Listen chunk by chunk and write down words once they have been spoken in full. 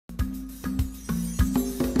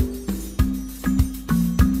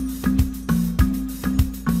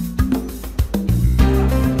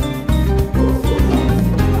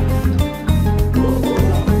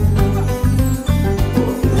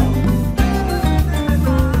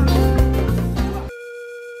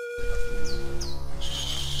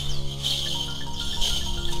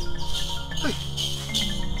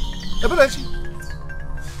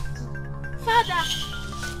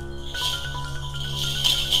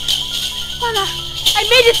Father, I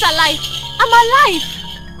made it alive. I'm alive.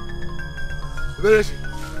 Where is he?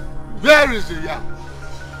 Where is the yam?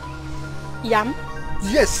 Yam?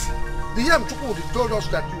 Yes, the yam Chukwudi told us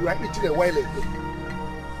that you were eating a while ago.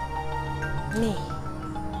 Me?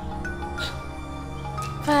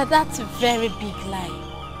 Father, that's a very big lie.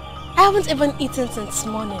 I haven't even eaten since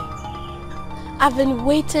morning. I've been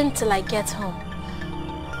waiting till I get home.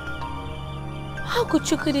 How could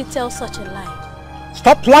Chukwudi tell such a lie?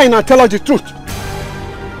 Stop lying and tell us the truth.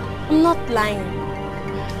 I'm not lying.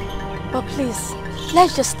 But please,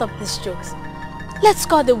 let's just stop these jokes. Let's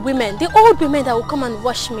call the women, the old women that will come and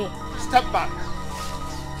wash me. Step back.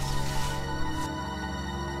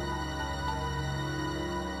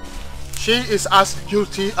 She is as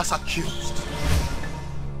guilty as accused.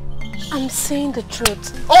 I'm saying the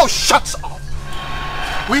truth. Oh, shut up!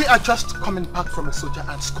 We are just coming back from a soldier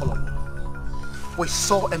ants colony. We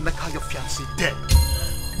saw Emeka, your fiancé, dead.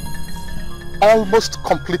 Almost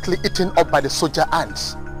completely eaten up by the soldier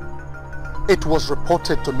ants. It was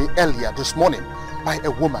reported to me earlier this morning by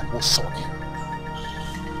a woman who saw him.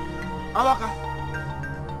 Amaka,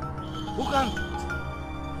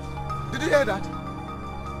 did you hear that?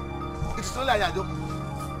 It's not like a joke.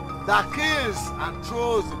 That kills and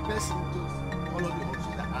throws the person to colony of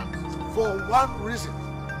soldier ants for one reason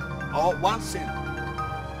or one sin.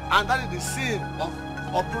 And that is the sin of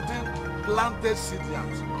uprooting planted seed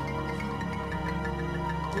yams.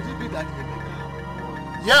 Could it be that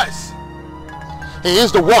Emeka? Yes! He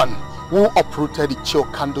is the one who uprooted the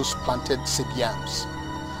Chiokando's planted seed yams.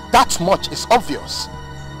 That much is obvious.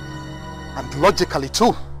 And logically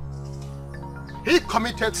too. He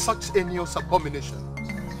committed such heinous abomination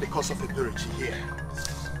because of a birch here.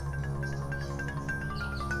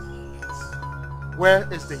 Where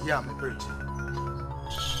is the yam, Ebiriti?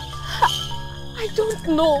 I don't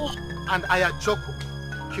know. And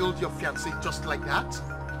Ayajoko killed your fiancé just like that?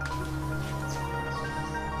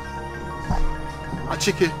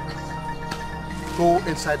 Achike, go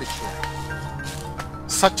inside the chair.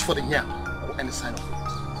 Search for the yam or any sign of it.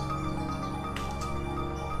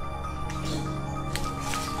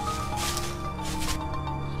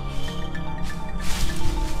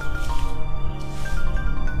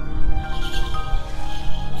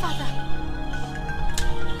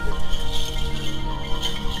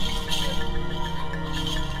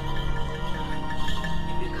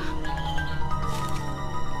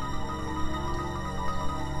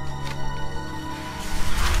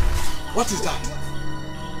 What is that?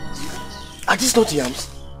 Are these not yams?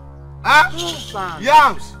 Ah!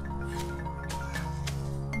 Yams!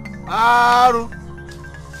 Aru!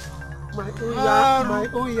 My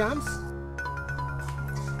own yams?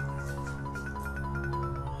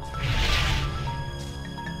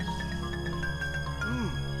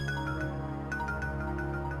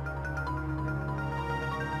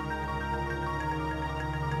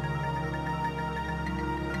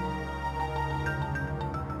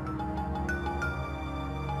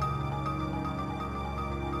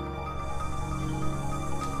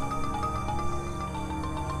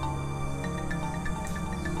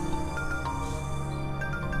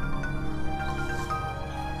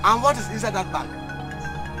 And what is inside that bag?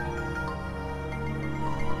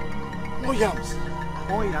 More yams.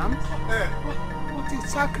 More yams? What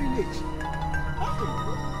is sacrilege?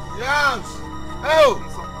 Yams! Oh!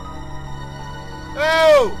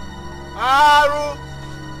 Oh! Aru!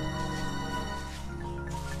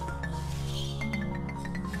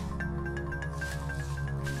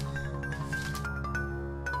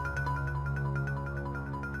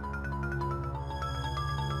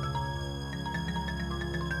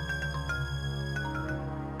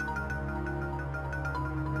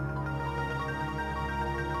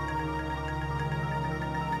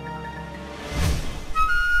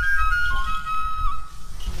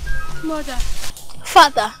 Mother,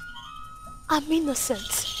 Father, I'm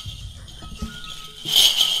innocent.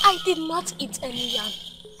 I did not eat any yam.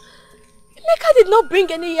 Emeka did not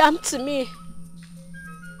bring any yam to me.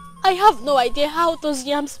 I have no idea how those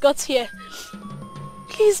yams got here.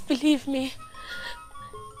 Please believe me.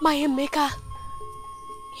 My Emeka,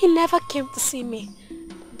 he never came to see me,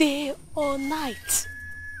 day or night.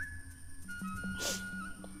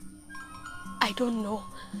 I don't know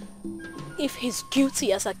if he's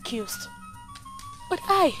guilty as accused, but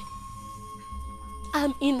I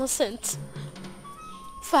am innocent.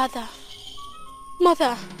 Father,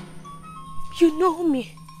 Mother, you know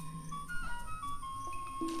me.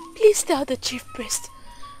 Please tell the chief priest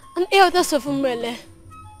and elders of Umele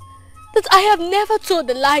that I have never told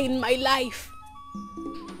a lie in my life.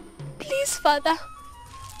 Please, Father,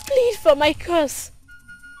 plead for my cause.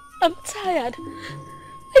 I'm tired.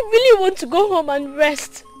 I really want to go home and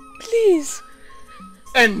rest. Please.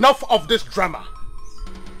 Enough of this drama.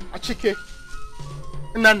 Achike,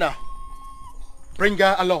 Nana, bring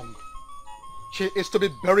her along. She is to be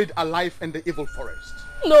buried alive in the evil forest.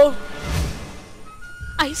 No.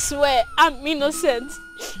 I swear, I'm innocent.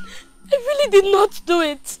 I really did not do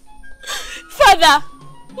it. Father,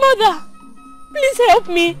 Mother, please help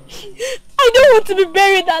me. I don't want to be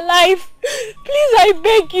buried alive. Please, I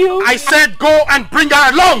beg you. I said go and bring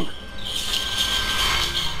her along.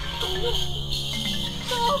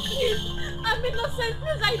 No, please. I'm innocent.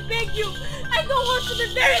 Please, I beg you. I don't want to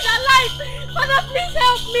be buried alive. Father, please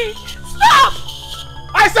help me. Stop!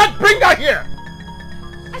 I said bring her here.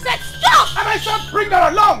 I said stop! And I said bring her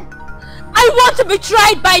along. I want to be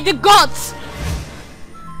tried by the gods.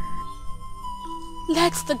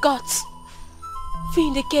 Let the gods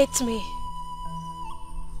vindicate me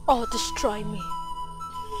or destroy me.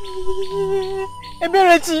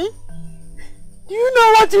 Eberechi, do you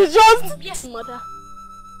know what you just... Yes, Mother.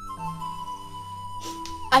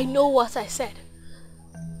 I know what I said.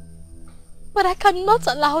 But I cannot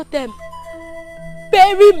allow them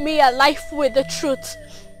bury me alive with the truth.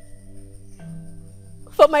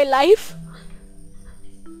 For my life,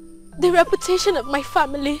 the reputation of my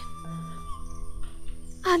family,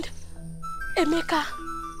 and Emeka,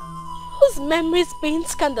 whose memory is being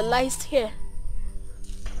scandalized here.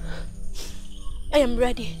 I am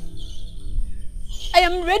ready. I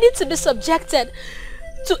am ready to be subjected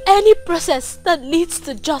to any process that leads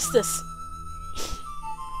to justice.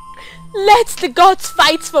 Let the gods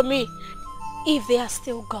fight for me, if they are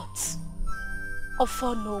still gods, of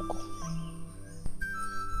Philmond.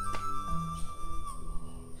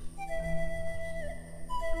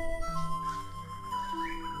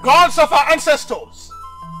 Gods of our ancestors.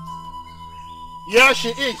 Here she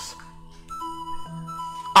is.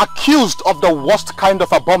 Accused of the worst kind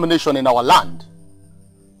of abomination in our land.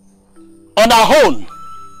 On her own,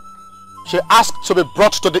 she asked to be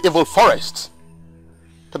brought to the evil forest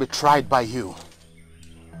to be tried by you.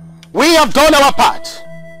 We have done our part.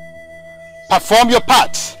 Perform your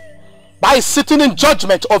part by sitting in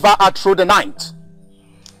judgment over her through the night.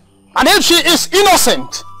 And if she is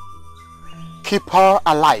innocent, keep her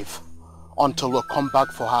alive until we come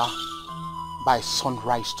back for her by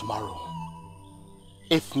sunrise tomorrow.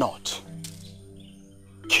 If not,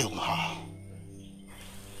 kill her.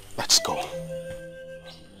 Let's go.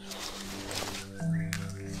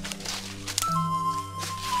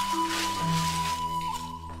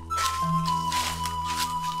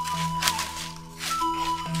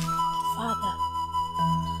 Father,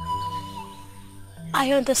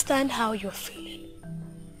 I understand how you're feeling.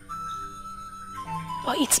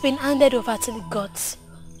 But it's been handed over to the gods.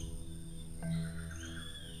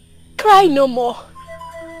 Cry no more.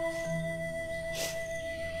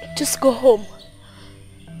 Just go home.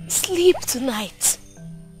 Sleep tonight.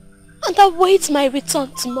 And await my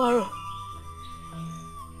return tomorrow.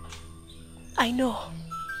 I know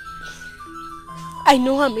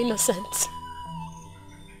I'm innocent.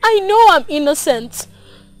 I know I'm innocent.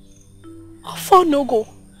 Philmond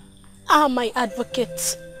are my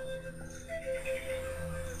advocates.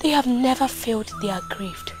 They have never failed their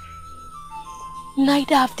grieved.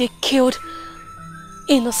 Neither have they killed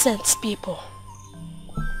innocent people.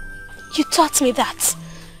 You taught me that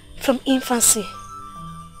from infancy.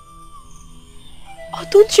 Or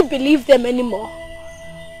don't you believe them anymore?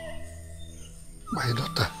 My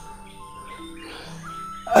daughter,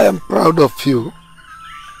 I am proud of you.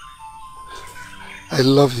 I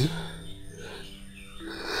love you.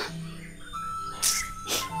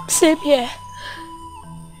 Same here.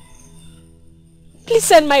 Please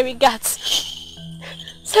send my regards.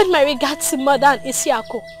 Send my regards to Mother and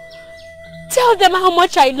Isiako. Tell them how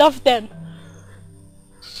much I love them.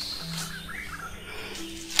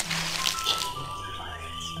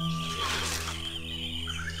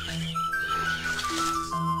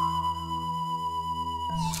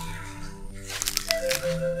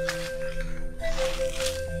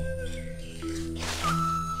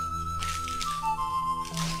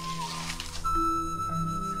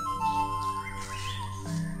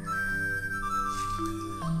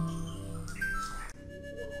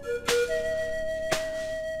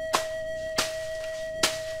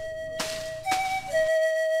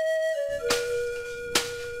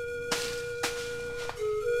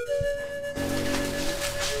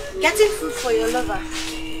 Getting food for your lover,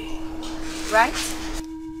 right?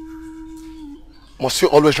 Must you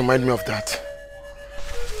always remind me of that?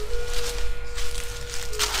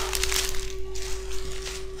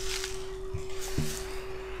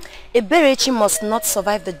 Eberechi must not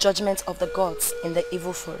survive the judgment of the gods in the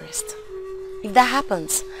evil forest. If that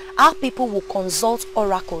happens, our people will consult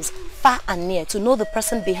oracles far and near to know the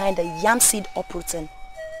person behind the yam seed uprooting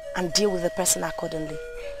and deal with the person accordingly.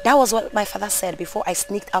 That was what my father said before I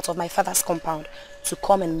sneaked out of my father's compound to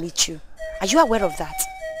come and meet you. Are you aware of that?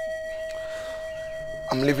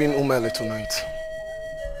 I'm leaving Umele tonight.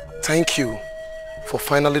 Thank you for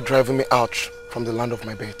finally driving me out from the land of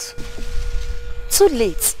my birth. Too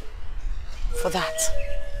late for that.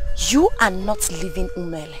 You are not leaving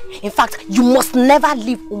Umele. In fact, you must never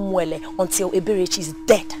leave Umwele until Eberechi is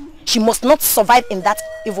dead. She must not survive in that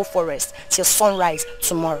evil forest till sunrise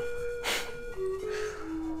tomorrow.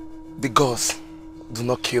 The gods do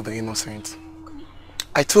not kill the innocent.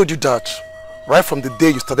 I told you that right from the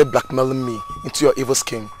day you started blackmailing me into your evil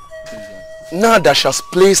scheme. Now that she has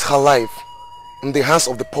placed her life in the hands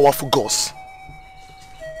of the powerful gods,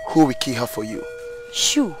 who will kill her for you?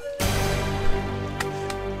 You.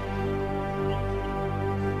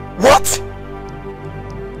 What?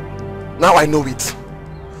 Now I know it.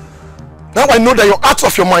 Now I know that you're out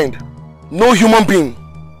of your mind. No human being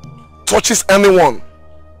touches anyone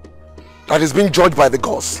that is being judged by the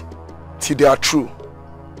gods till they are true.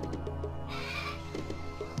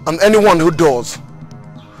 And anyone who does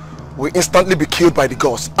will instantly be killed by the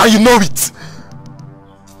gods. And you know it.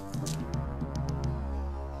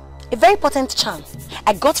 A very potent charm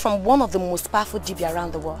I got from one of the most powerful Dibia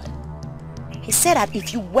around the world. He said that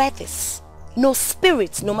if you wear this, no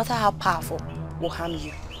spirit, no matter how powerful, will harm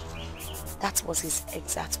you. That was his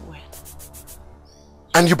exact word.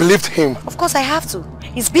 And you believed him? Of course I have to.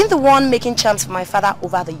 He's been the one making charms for my father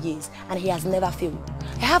over the years, and he has never failed.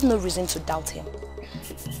 I have no reason to doubt him.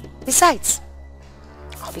 Besides,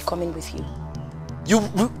 I'll be coming with you.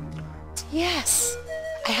 You? Yes.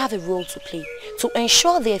 I have a role to play to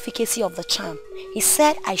ensure the efficacy of the charm. He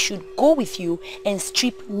said I should go with you and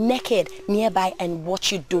strip naked nearby and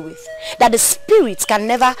watch you do it. That the spirits can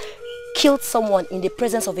never kill someone in the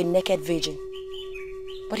presence of a naked virgin.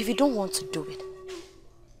 But if you don't want to do it,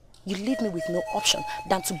 you leave me with no option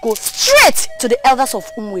than to go straight to the elders of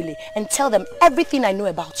Umwele and tell them everything I know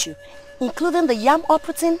about you, including the yam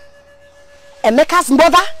uprooting, Emeka's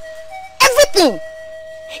mother, everything.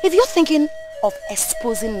 If you're thinking of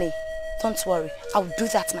exposing me, don't worry, I'll do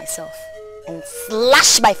that myself and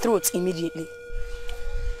slash my throat immediately.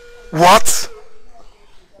 What?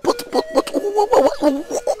 What?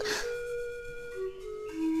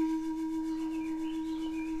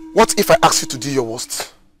 What if I ask you to do your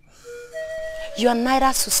worst? You are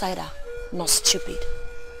neither suicidal nor stupid,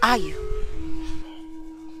 are you?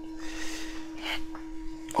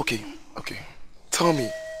 Okay. Tell me,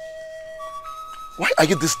 why are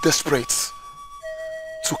you this desperate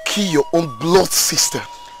to kill your own blood sister?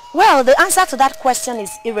 Well, the answer to that question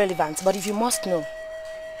is irrelevant, but if you must know,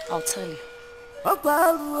 I'll tell you.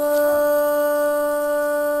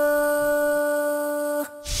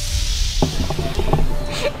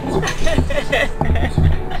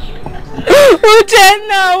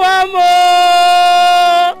 Uchenna, Wamo!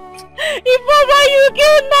 If ever you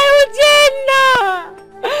killed my Uchenna!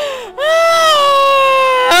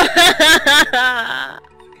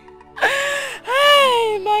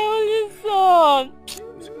 Hey, my only son!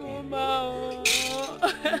 Mama.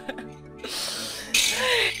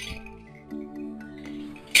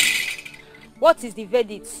 What is the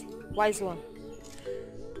verdict, wise one?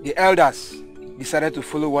 The elders decided to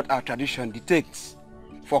follow what our tradition dictates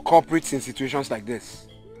for culprits in situations like this.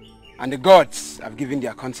 And the gods have given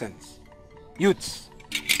their consent. Youths,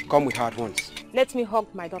 come with her at once. Let me hug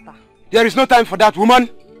my daughter. There is no time for that, woman.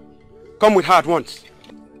 Come with her at once.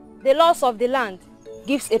 The laws of the land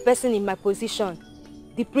gives a person in my position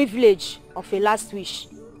the privilege of a last wish.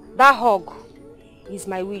 That hug is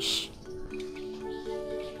my wish.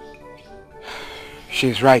 She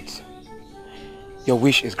is right. Your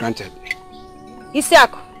wish is granted.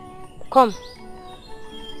 Isiak, come.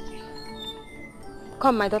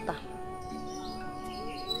 Come, my daughter.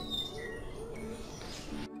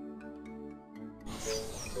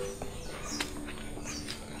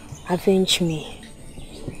 Avenge me.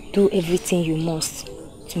 Do everything you must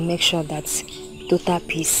to make sure that total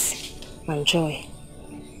peace and joy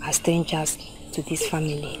are strangers to this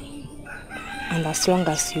family. And as long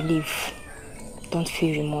as you live, don't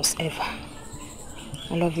feel remorse ever.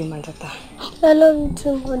 I love you, my daughter. I love you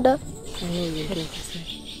too, Mother. I know you do.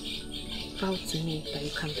 Vow to me that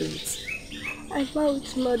you can do it. I vow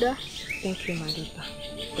it, Mother. Thank you, my daughter.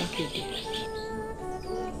 Thank you, dear.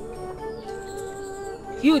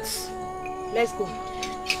 Youths, let's go.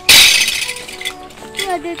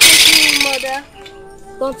 Where are they taking you, Mother?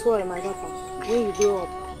 Don't worry, my daughter. When you grow up,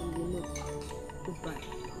 you will know. Goodbye.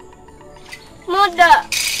 Mother!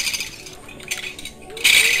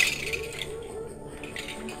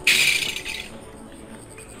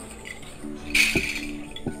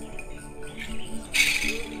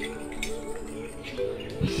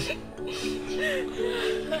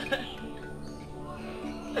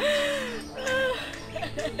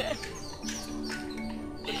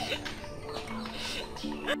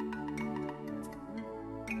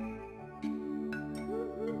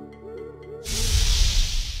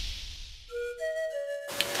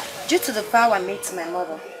 Due to the vow I made to my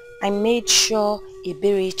mother, I made sure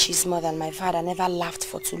Iberichi's mother and my father never laughed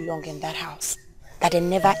for too long in that house. That they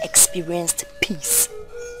never experienced peace.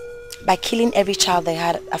 By killing every child they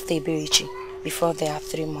had after Iberichi before they are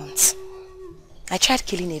 3 months. I tried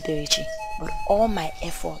killing Iberichi, but all my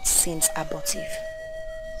efforts seemed abortive.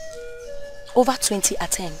 Over 20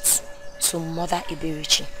 attempts to murder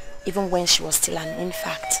Iberichi, even when she was still an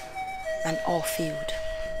infant, and all failed.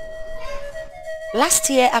 Last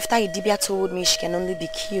year, after Idibia told me she can only be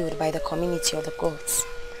killed by the community or the gods,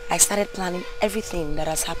 I started planning everything that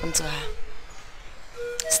has happened to her.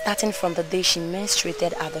 Starting from the day she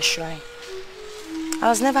menstruated at the shrine. I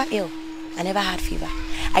was never ill. I never had fever.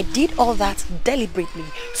 I did all that deliberately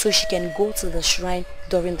so she can go to the shrine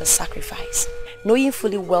during the sacrifice, knowing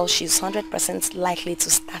fully well she's 100% likely to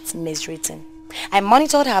start menstruating. I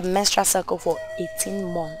monitored her menstrual cycle for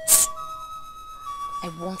 18 months. I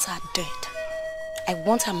want her dead. I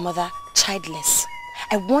want her mother childless.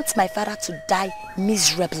 I want my father to die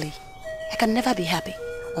miserably. I can never be happy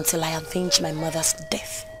until I avenge my mother's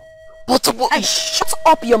death. But hey, shut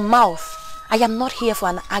up your mouth. I am not here for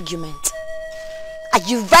an argument. Are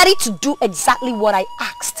you ready to do exactly what I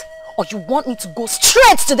asked? Or you want me to go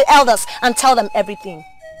straight to the elders and tell them everything?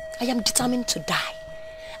 I am determined to die.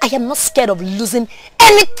 I am not scared of losing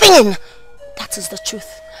anything. That is the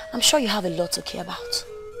truth. I'm sure you have a lot to care about.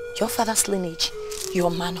 Your father's lineage,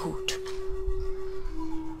 your manhood.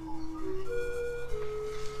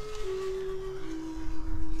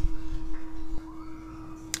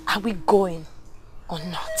 Are we going or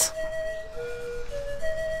not?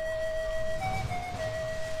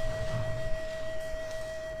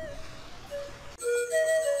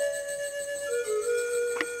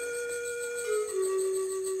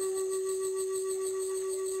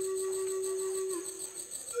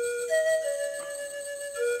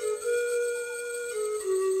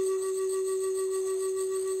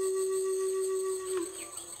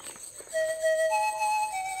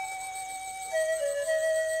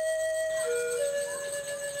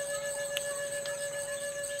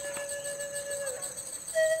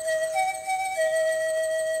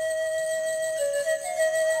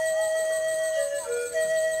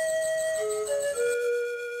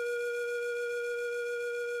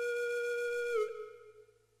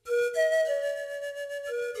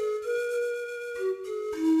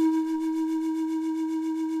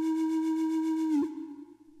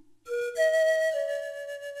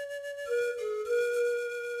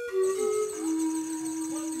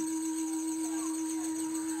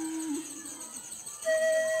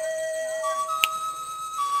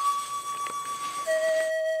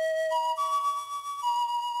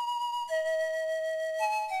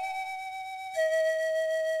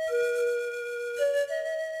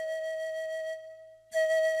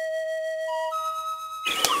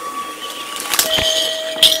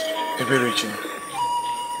 Regina.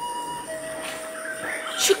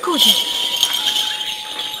 Chukwudi,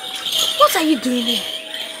 what are you doing here?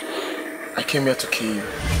 I came here to kill you.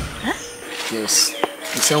 Huh? Yes,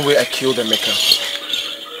 the same way I killed Emeka.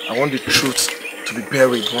 I want the truth to be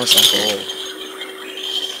buried once and for all.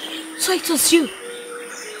 So it was you?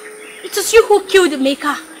 It was you who killed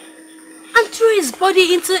Emeka and threw his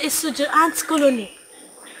body into a soldier ant colony?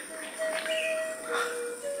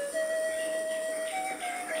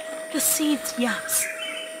 The seed yams.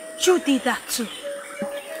 You did that too?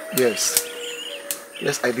 Yes.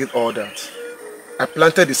 Yes, I did all that. I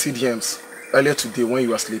planted the seed yams earlier today when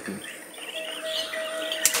you were sleeping.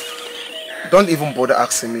 Don't even bother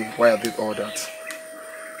asking me why I did all that.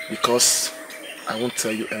 Because I won't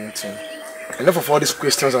tell you anything. Enough of all these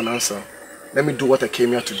questions and answers. Let me do what I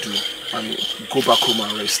came here to do and go back home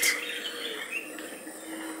and rest.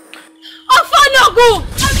 Ofanogu!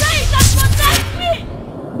 Arise and protect me!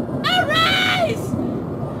 Arise!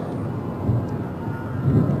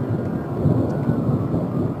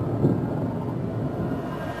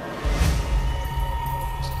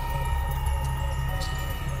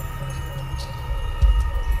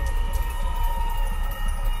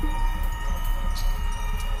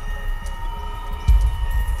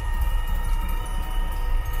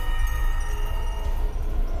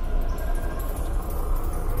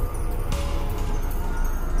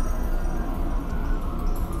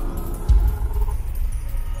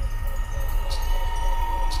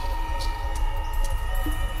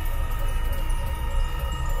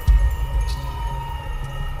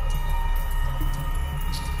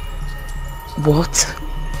 What?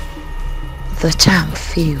 The charm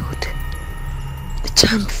failed. The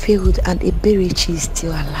charm failed and Iberichi is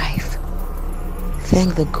still alive.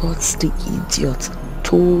 Thank the gods the idiot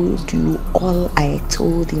told you all I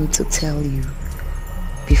told him to tell you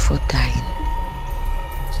before dying.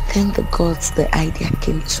 Thank the gods the idea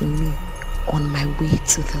came to me on my way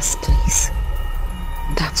to this place.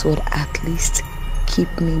 That would at least keep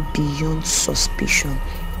me beyond suspicion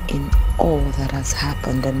in all that has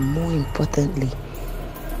happened, and more importantly,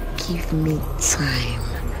 give me time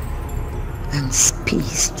and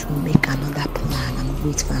space to make another plan and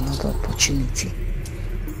wait for another opportunity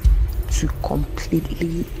to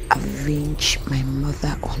completely avenge my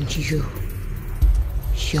mother on you,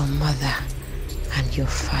 your mother and your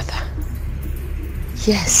father.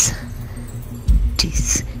 Yes,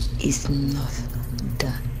 this is not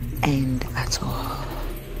the end at all.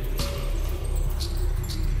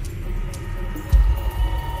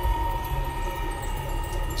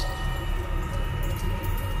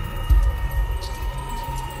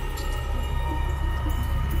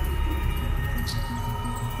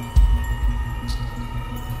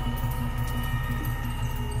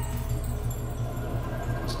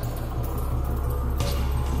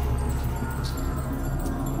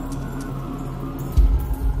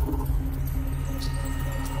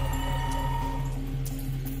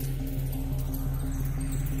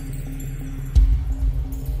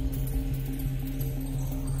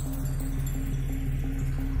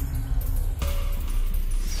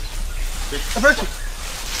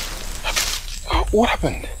 What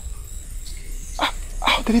happened?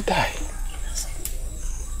 How did he die?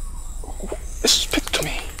 Speak to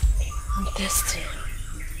me. I'm thirsty.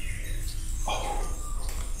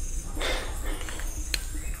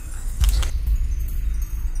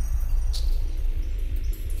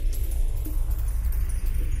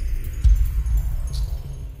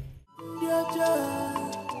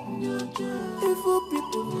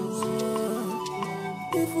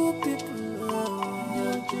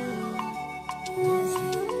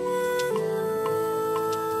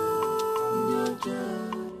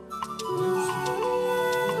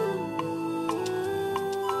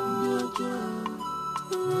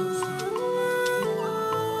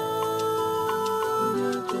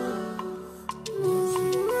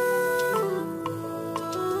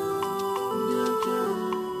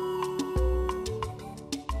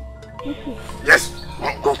 Yes,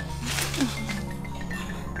 go.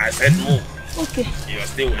 I said move. Okay. You're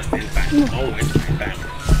still wasting time. No. Don't waste my time.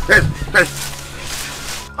 Hey,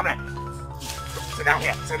 come here. Sit down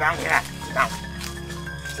here. Sit down here. Sit down.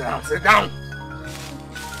 Sit down. Sit down.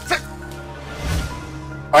 Sit.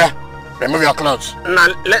 Oh yeah, remove your clothes. Now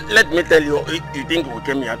let me tell you. You think we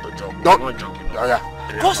came here to joke? No. We're not joking. Oh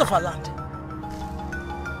yeah. Gods of our land.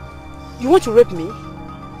 You want to rape me?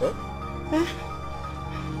 Huh? Eh?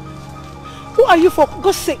 Who are you, for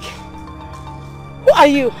God's sake? Who are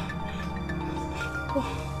you? Oh,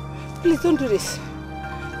 please don't do this.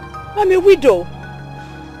 I'm a widow.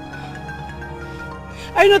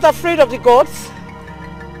 Are you not afraid of the gods?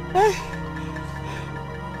 Eh?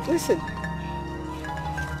 Listen.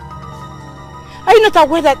 Are you not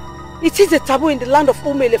aware that it is a taboo in the land of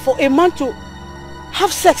Umele for a man to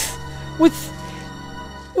have sex with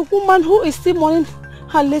a woman who is still mourning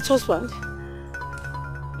her late husband?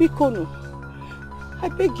 Bikono, I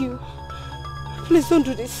beg you. Please don't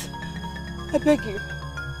do this. I beg you.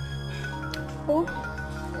 Oh?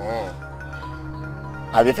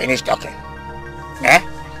 Have you finished talking? Eh?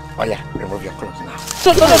 Oh yeah, remove your clothes now.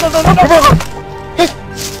 No. Hey.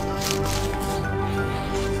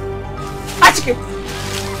 Achike!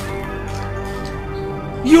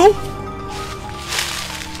 You?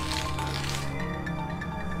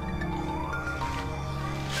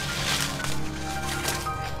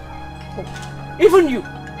 Even you?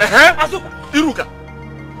 Azuka! Iruka!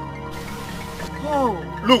 Oh.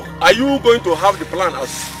 Look, are you going to have the plan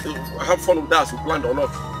have fun with that as you planned or not?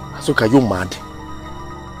 Azuka, are you mad?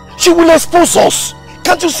 She will expose us.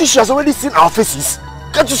 Can't you see she has already seen our faces?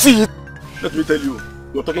 Can't you see it? Let me tell you,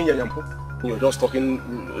 you're talking Yanyampo. You're just talking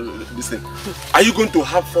this thing. Are you going to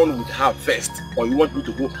have fun with her first, or you want me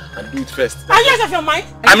to go and do it first? Are you out of your mind?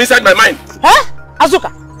 I'm inside my mind. Huh?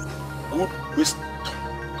 Azuka, Good question.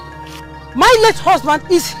 my late husband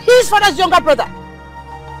is his father's younger brother.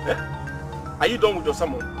 Eh? Are you done with your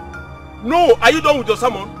sermon? No, are you done with your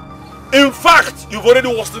sermon? In fact, you've already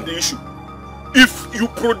worsened the issue. If you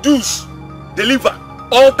produce, deliver,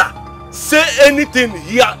 alter, say anything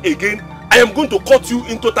here again, I am going to cut you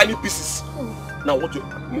into tiny pieces. Now what you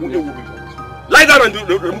lie down and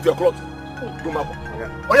remove your clothes.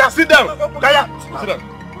 Oh yeah, sit down. Kaya, sit down.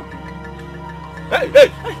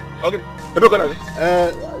 Hey. Okay. You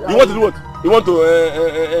want to do what? You want to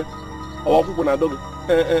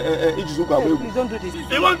Please don't do this.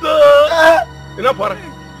 You want to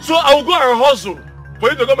so I will go and hustle for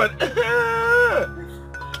you to come and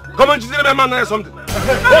come and just let my man or something. Hotutu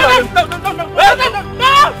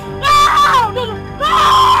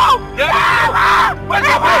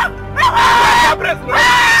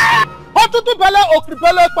bele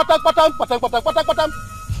okribele patak patam patak patak patak patam.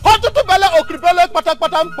 Hotutu bele okribele patak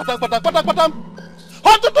patam patak patak patak patam.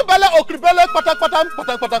 Hotutu bele okribele patak patam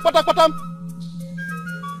patak patak patak patam.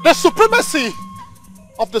 The supremacy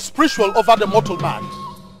of the spiritual over the mortal man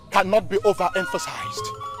cannot be overemphasized.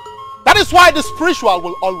 That is why the spiritual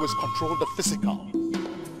will always control the physical.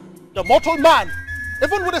 The mortal man,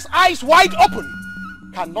 even with his eyes wide open,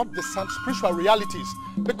 cannot discern spiritual realities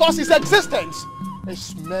because his existence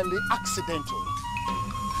is merely accidental.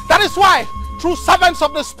 That is why true servants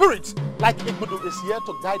of the spirit like Igbudu is here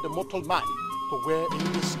to guide the mortal man to where he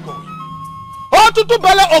is going. Oh, tutu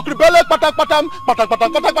bele okribele patak patam patak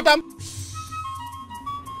patak patak patam.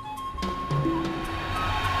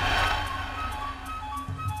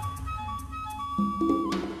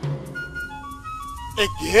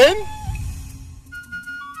 Again?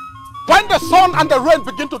 When the sun and the rain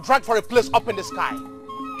begin to drag for a place up in the sky,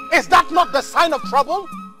 is that not the sign of trouble?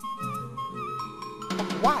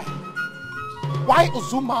 But why? Why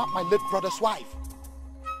Uzuma, my late brother's wife?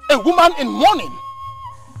 A woman in mourning?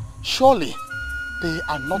 Surely they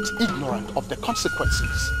are not ignorant of the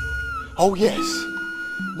consequences. Oh yes,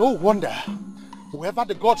 no wonder whoever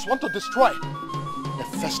the gods want to destroy, they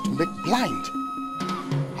first make blind.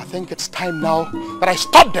 I think it's time now that I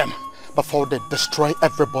stop them before they destroy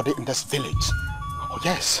everybody in this village. Oh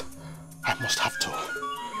yes, I must have to.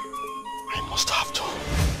 I must have to.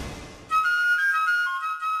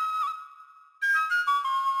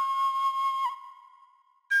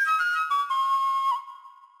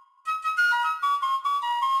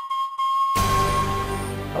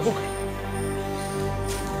 Abuka.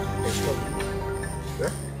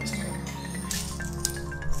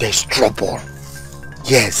 There's trouble.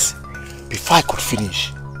 Yes. Before I could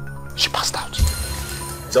finish, she passed out.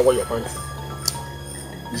 Is that why you're panting?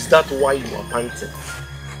 Is that why you are panting?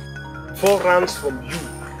 4 rounds from you,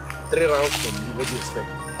 3 rounds from you, what do you expect?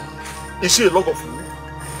 Is she a log of wood?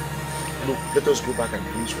 Look, let us go back and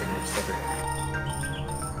finish when we started.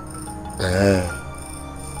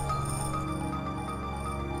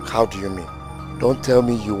 How do you mean? Don't tell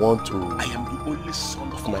me you want to... I am the only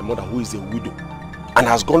son of my mother who is a widow and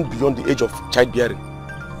has gone beyond the age of childbearing.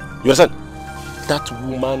 You understand? That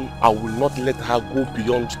woman, I will not let her go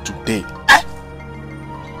beyond today.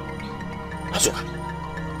 Azuka,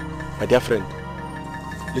 my dear friend,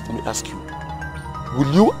 let me ask you,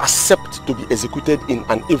 will you accept to be executed in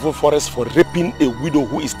an evil forest for raping a widow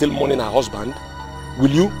who is still mourning her husband?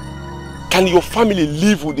 Will you? Can your family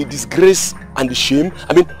live with the disgrace and the shame?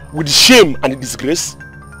 I mean, with the shame and the disgrace?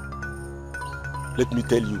 Let me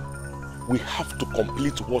tell you, we have to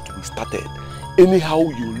complete what we started. Anyhow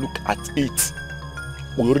you look at it,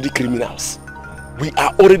 we're already criminals. We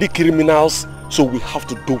are already criminals, so we have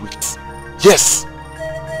to do it. Yes!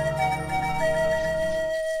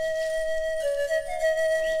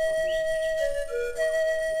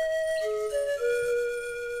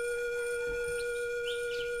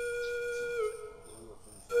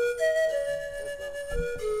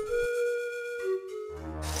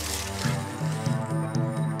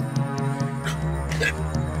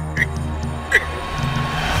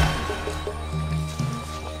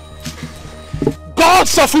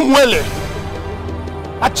 Safumwele,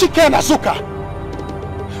 Achike and Azuka,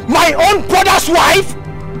 my own brother's wife?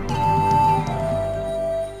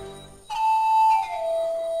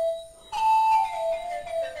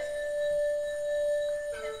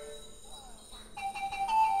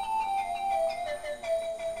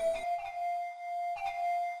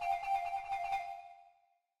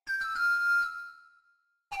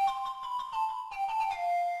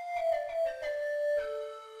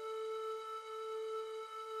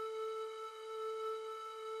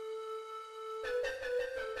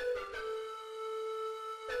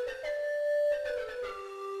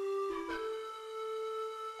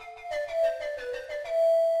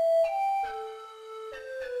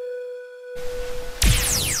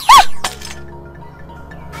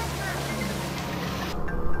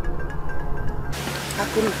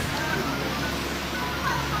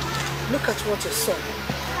 Look at what your son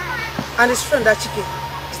and his friend Achike did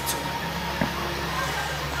to him.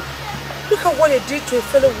 Look at what they did to a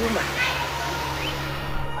fellow woman.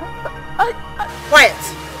 Quiet!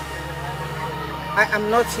 I am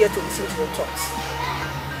not here to listen to your thoughts.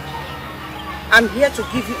 I'm here to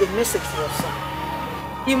give you a message for your son.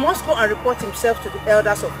 He must go and report himself to the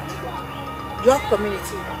elders of your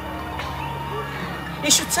community.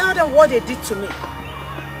 He should tell them what they did to me.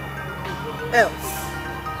 Else,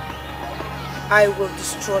 I will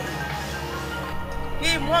destroy him.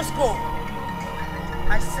 must go.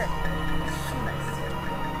 I said,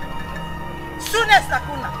 soonest,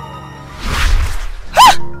 Akuna.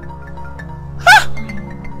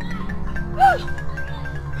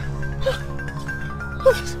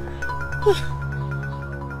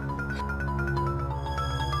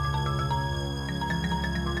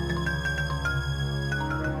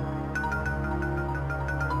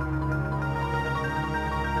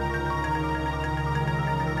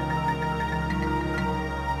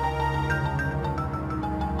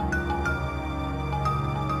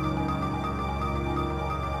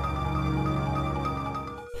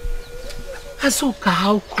 Azoka,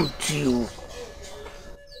 how could you?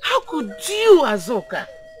 How could you, Azoka?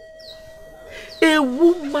 A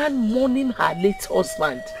woman mourning her late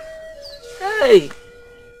husband. Hey!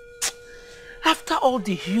 After all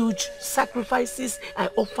the huge sacrifices I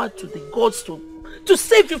offered to the gods to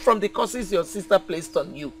save you from the curses your sister placed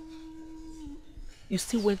on you, you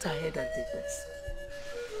still went ahead and did this.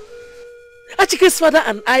 Achike's father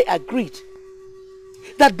and I agreed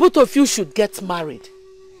that both of you should get married.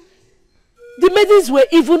 The maidens were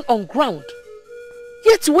even on ground.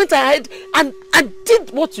 Yet you went ahead and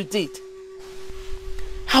did what you did.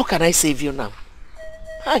 How can I save you now?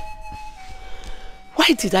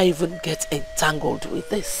 Why did I even get entangled with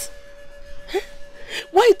this?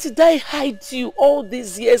 Why did I hide you all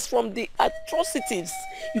these years from the atrocities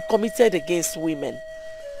you committed against women?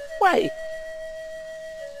 Why?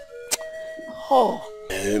 Oh.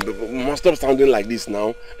 Mama, stop sounding like this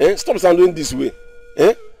now. Stop sounding this way.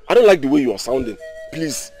 I don't like the way you are sounding.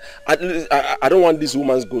 Please, I don't want this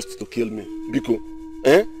woman's ghost to kill me. Because,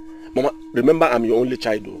 Mama, remember I'm your only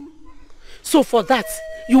child though. So for that,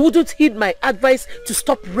 you wouldn't heed my advice to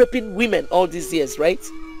stop raping women all these years, right?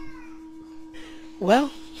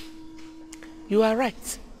 Well, you are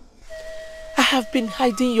right. I have been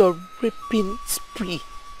hiding your raping spree,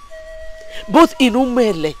 both in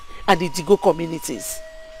Umele and the Digo communities.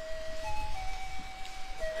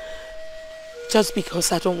 Just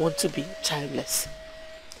because I don't want to be childless.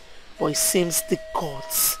 But it seems the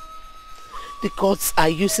gods are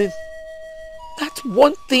using that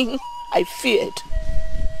one thing I feared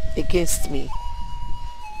against me.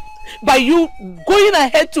 By you going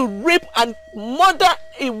ahead to rape and murder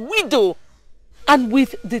a widow, and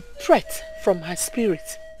with the threat from her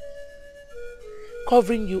spirit,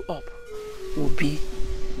 covering you up will be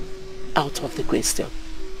out of the question.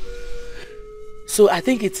 So I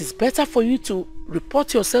think it is better for you to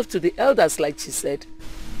report yourself to the elders like she said,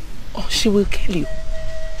 or she will kill you.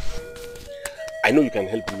 I know you can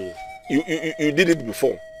help me. You did it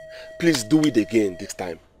before. Please do it again this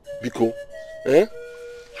time. Biko.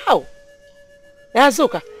 How?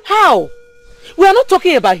 Azoka, how? We are not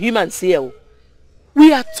talking about humans here.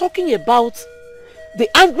 We are talking about the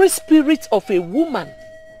angry spirit of a woman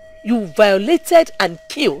you violated and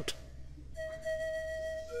killed.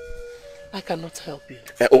 I cannot help you.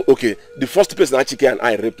 Okay, the first person Achike and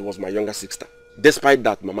I raped was my younger sister. Despite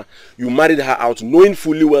that, Mama, you married her out knowing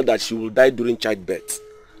fully well that she will die during childbirth.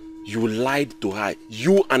 You lied to her.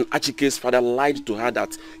 You and Achike's father lied to her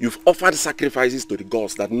that you've offered sacrifices to the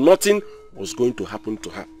gods, that nothing was going to happen to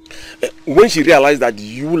her. When she realized that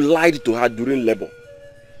you lied to her during labor,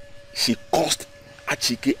 she cursed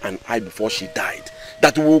Achike and I before she died,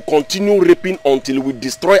 that we will continue raping until we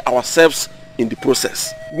destroy ourselves in the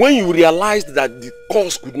process. When you realized that the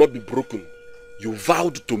curse could not be broken, you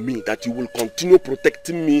vowed to me that you will continue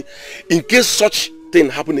protecting me in case such thing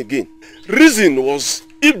happen again. Reason was,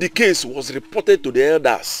 if the case was reported to the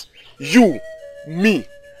elders, you, me,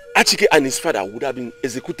 Achike and his father would have been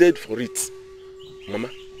executed for it. Mama,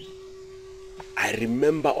 I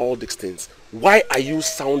remember all these things. Why are you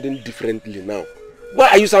sounding differently now? Why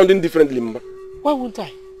are you sounding differently, Mama? Why won't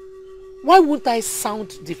I? Why won't I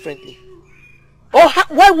sound differently? Or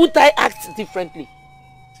why would I act differently?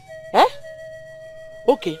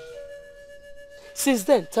 Okay. Since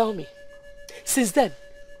then, tell me. Since then,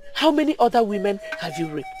 how many other women have you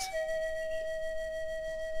raped?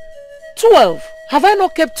 12. Have I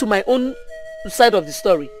not kept to my own side of the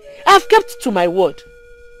story? I have kept to my word.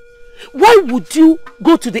 Why would you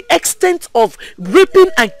go to the extent of raping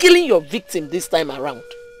and killing your victim this time around?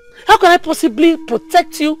 How can I possibly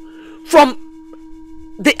protect you from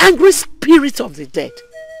the angry spirit of the dead?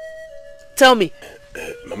 Tell me.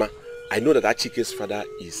 Mama, I know that Achike's father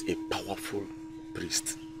is a powerful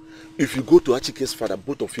priest. If you go to Achike's father,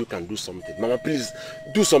 both of you can do something. Mama, please,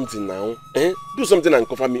 do something now. Do something and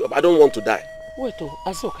cover me up. I don't want to die. Wait,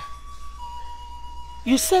 Azoka.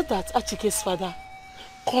 You said that Achike's father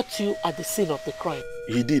caught you at the scene of the crime.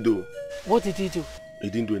 He did, though. What did he do? He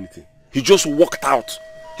didn't do anything. He just walked out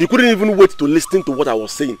He couldn't even wait to listen to what I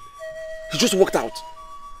was saying. He just walked out.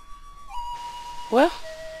 Well,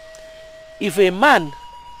 if a man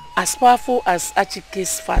as powerful as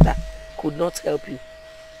Achike's father could not help you,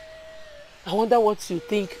 I wonder what you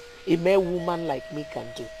think a mere woman like me can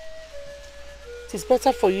do. It is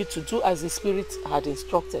better for you to do as the spirit had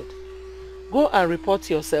instructed. Go and report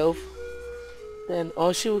yourself, then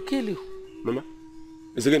or she will kill you. Mama,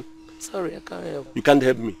 it's again. Sorry, I can't help. You can't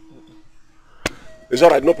help me. It's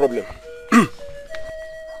alright, no problem.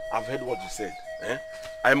 I've heard what you said.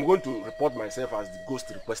 I am going to report myself as the ghost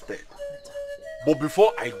requested. But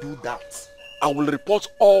before I do that, I will report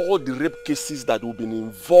all the rape cases that we've been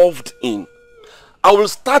involved in. I will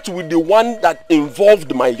start with the one that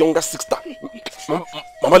involved my younger sister.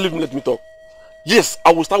 Mama, let me talk. Yes,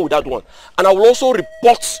 I will start with that one. And I will also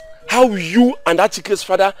report how you and Achike's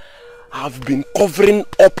father have been covering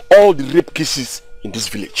up all the rape cases in this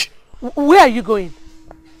village. Where are you going?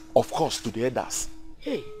 Of course, to the elders.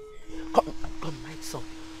 Hey, come, my son.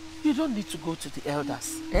 You don't need to go to the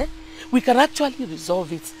elders. We can actually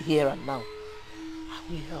resolve it here and now.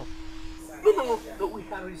 I will help. No, we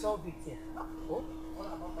can resolve it here. Oh?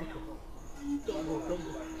 Don't go.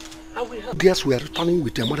 I will help. Girls were returning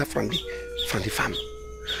with their mother from the farm.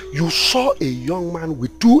 You saw a young man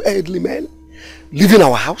with 2 elderly men leaving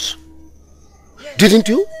our house? Yes. Didn't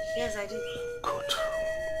you? Yes, I did. Good.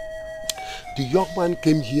 The young man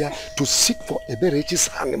came here to seek for Eberechi's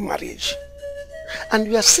hand in marriage. And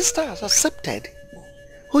your sister has accepted.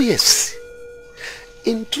 Oh yes.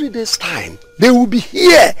 In 3 days' time, they will be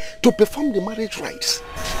here to perform the marriage rites.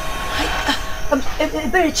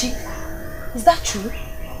 Eberechi, is that true?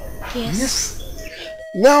 Yes.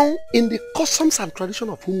 Now, in the customs and tradition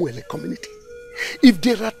of Umuele community, if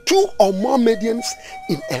there are 2 or more medians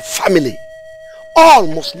in a family, all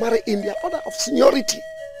must marry in their order of seniority.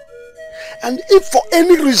 And if for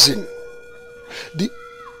any reason the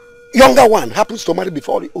younger one happens to marry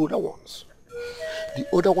before the older ones, the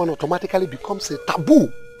older one automatically becomes a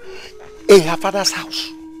taboo in her father's house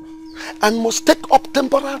and must take up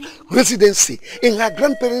temporary residency in her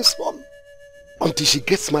grandparents' home until she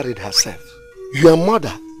gets married herself. Your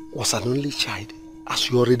mother was an only child, as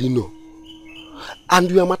you already know. And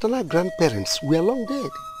your maternal grandparents were long dead.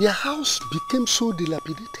 Their house became so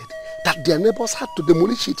dilapidated that their neighbors had to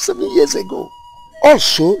demolish it 7 years ago.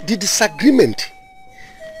 Also, the disagreement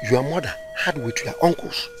your mother had with your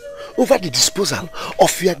uncles over the disposal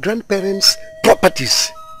of your grandparents' properties.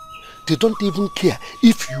 They don't even care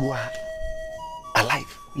if you are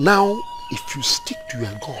alive. Now, if you stick to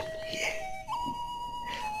your gun here,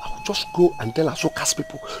 I will just go and tell Asoka's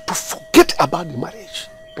people to forget about the marriage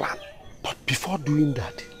plan. But before doing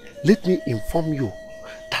that, let me inform you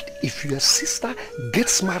that if your sister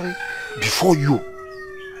gets married before you,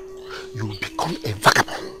 you will become a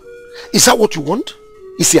vagabond. Is that what you want,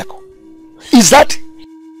 Isiako? Is that?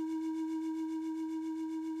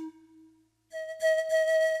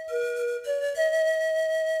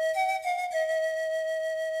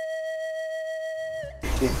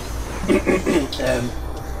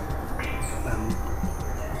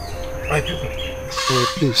 My people,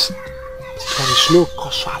 please, there is no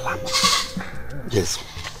cause for alarm. Yes.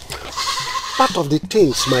 Part of the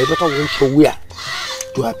things my daughter wants to wear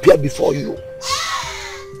to appear before you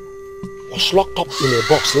was locked up in a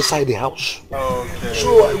box inside the house. Okay.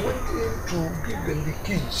 So I went in to give them the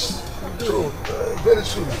keys. So very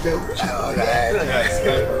soon they will. Alright.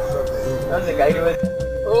 That's the guy who went.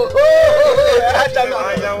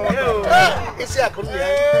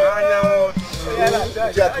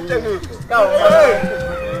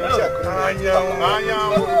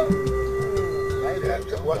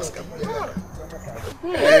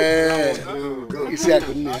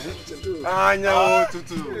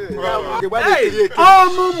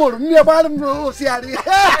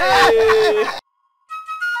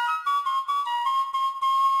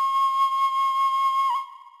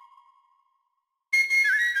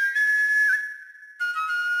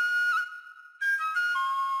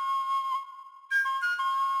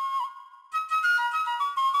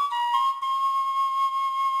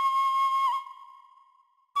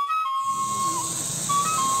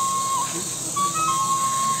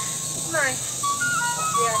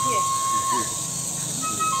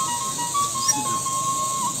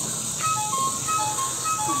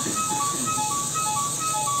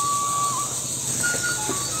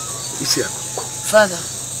 Father,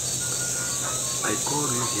 I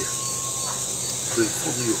called you here to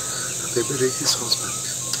inform you that Eberechi's husband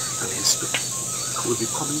and his daughter will be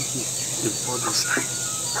coming here in 4 days' time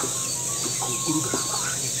to conclude her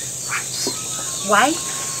marriage rites. Why?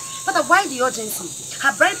 Father, why the urgency?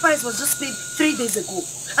 Her bride price was just paid 3 days ago.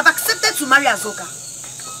 decided to marry Azoka.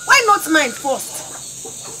 Why not mine first?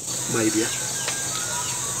 My dear,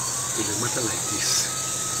 in a matter like this,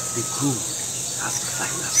 the groom has the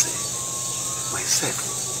final say. Myself,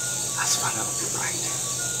 as father of the bride,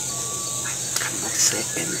 I cannot say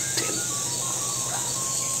anything.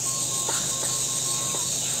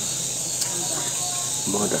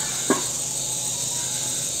 Mother.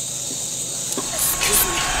 Excuse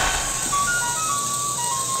me.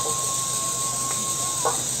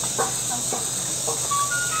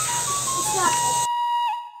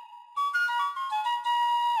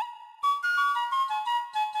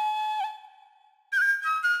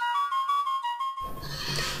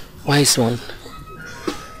 Wise one,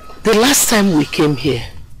 the last time we came here,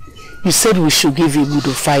 you said we should give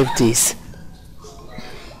Ibudo 5 days.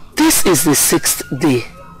 This is the 6th day,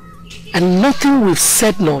 and nothing we've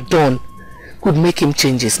said nor done could make him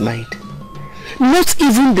change his mind. Not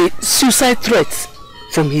even the suicide threats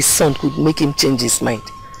from his son could make him change his mind.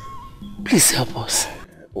 Please help us.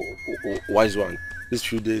 Wise one, these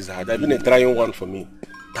few days have been a trying one for me.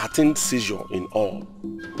 13th seizure in all.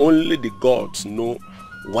 Only the gods know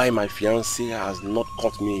why my fiancé has not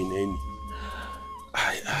caught me in any.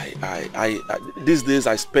 These days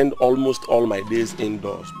I spend almost all my days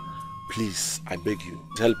indoors. Please, I beg you,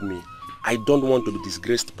 help me. I don't want to be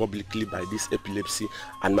disgraced publicly by this epilepsy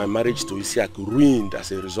and my marriage to Isiak ruined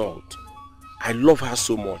as a result. I love her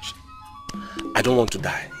so much. I don't want to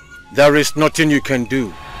die. There is nothing you can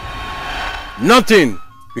do. Nothing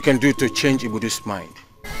we can do to change Ibudu's mind.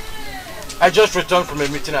 I just returned from a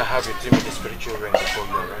meeting I had with him in the spiritual realm before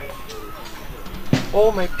you arrived.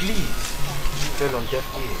 All my pleas fell on deaf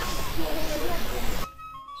ears.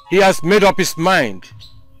 He has made up his mind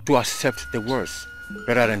to accept the worst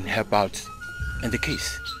rather than help out in the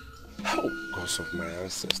case. Oh, gods of my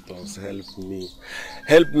ancestors, help me.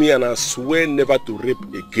 Help me, and I swear never to rape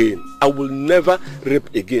again. I will never rape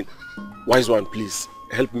again. Wise one, please,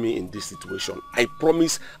 help me in this situation. I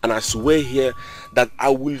promise and I swear here that I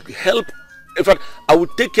will help. In fact, I will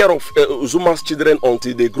take care of Uzuma's children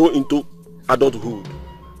until they grow into adulthood.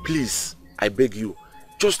 Please, I beg you,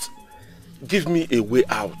 just give me a way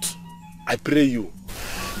out. I pray you.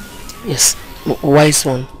 Yes, wise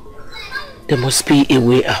one, there must be a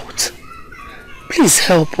way out. Please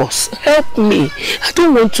help us. Help me. I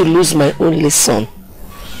don't want to lose my only son.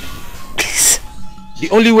 Please. The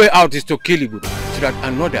only way out is to kill Ibudu so that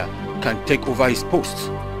another can take over his post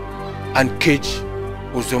and cage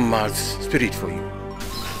Uzuma's spirit for you.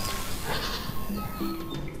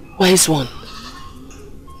 Wise one,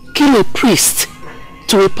 kill a priest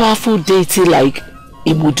to a powerful deity like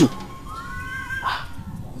Ibudu.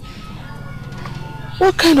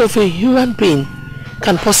 What kind of a human being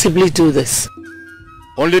can possibly do this?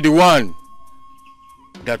 Only the one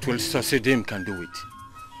that will succeed him can do it.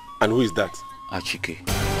 And who is that? Achike.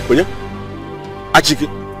 Oh yeah? Achike?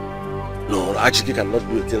 No, Achike cannot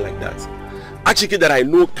do a thing like that. Achike that I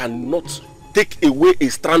know cannot take away a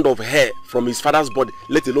strand of hair from his father's body,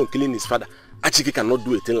 let alone killing his father. Achike cannot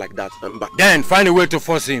do a thing like that. Then find a way to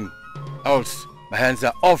force him. Else, my hands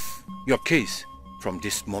are off your case from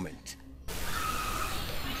this moment.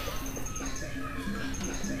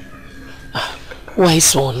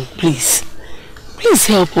 Wise one, please. Please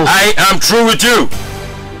help us. I am through with you.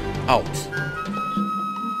 Out.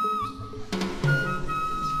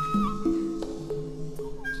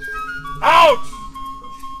 Out!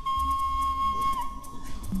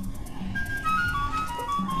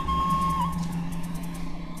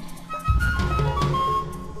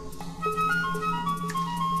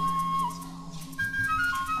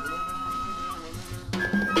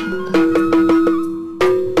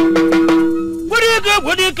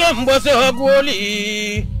 Budike mbose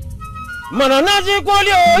hagwoli mananazi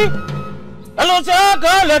gwoli alosa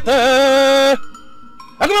galete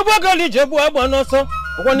agime bwagali jebu abanoso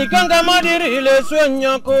okoni kanga madiri ile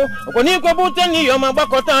swenyako okoni kwebute ni yo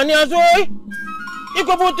magbakota ni azoi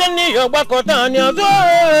ikwebute ni yo gbakota ni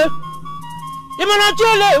azoi imana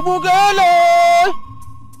chele bugele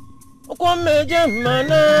okwa meje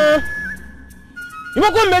mana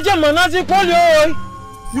imoko meje manazi gwoli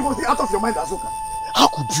You must be out of your mind, Azoka. How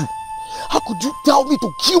could you tell me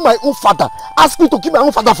to kill my own father? Ask me to kill my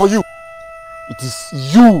own father for you. It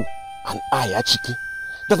is you and I, Achike,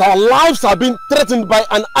 that our lives are being threatened by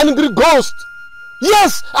an angry ghost.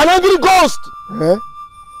 Yes, an angry ghost. Eh?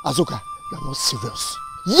 Azoka, you are not serious.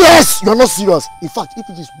 Yes, you are not serious. In fact, if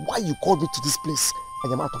it is why you called me to this place,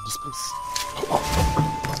 I am out of this place.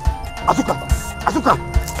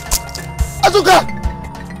 Azoka!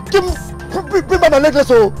 Give me... Bring back my necklace,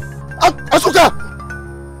 oh! Azuka!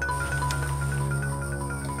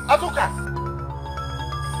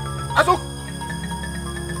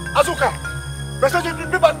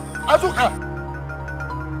 Azuka!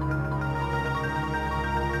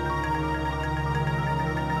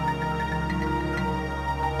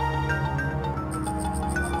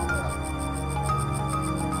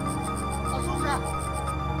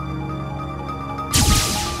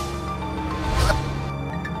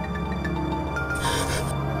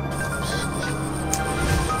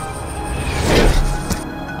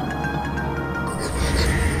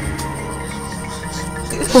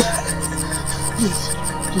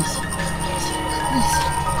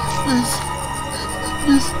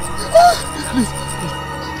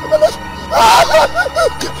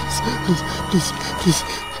 Please.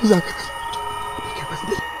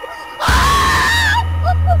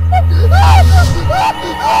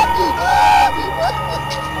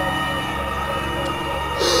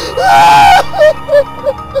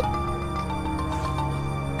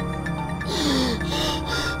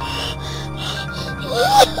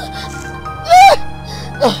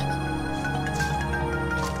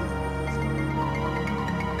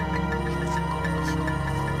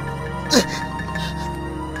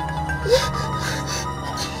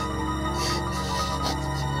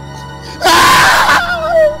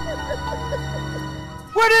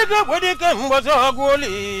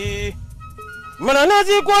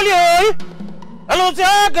 Mananazi kwali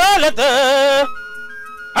alonza galata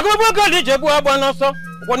agbo gali jebu abanaso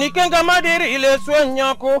kwani kenga madiri ile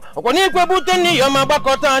swanyako kwani kwebuteni ya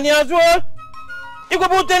mabakota ni azu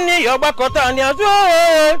ikwebuteni ya bakota ni azu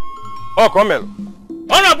o komel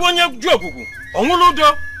ona bu onye ju okuku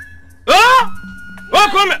onwuludo o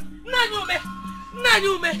komel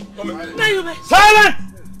nanyume silent.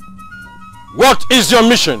 What is your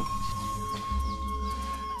mission?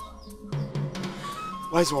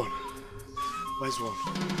 Wise one. My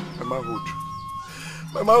manhood.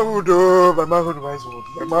 My manhood, wise one.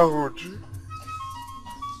 My manhood.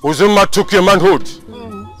 Uzuma took your manhood.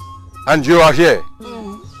 And you are here.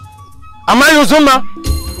 Am I Uzuma?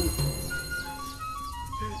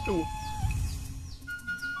 No.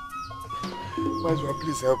 Wise one,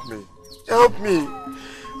 please help me. Help me.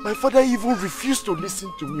 My father even refused to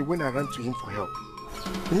listen to me when I ran to him for help.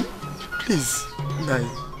 Please, Nai.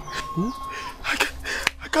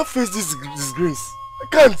 I can't face this disgrace. I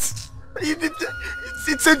can't.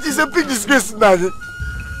 It's a big disgrace, Nai.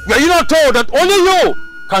 Were you not told that only you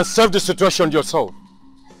can solve the situation yourself?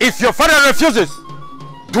 If your father refuses,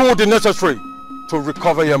 do the necessary to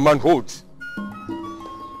recover your manhood.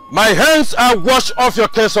 My hands are washed off your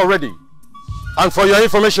case already. And for your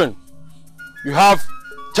information, you have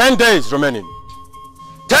 10 days remaining.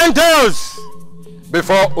 10 days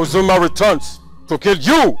before Uzuma returns to kill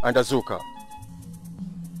you and Azuka.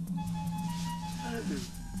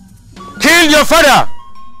 Kill your father,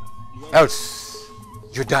 else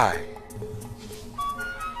you die.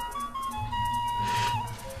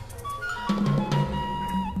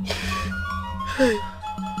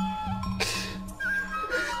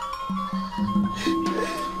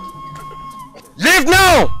 Leave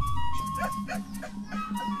now!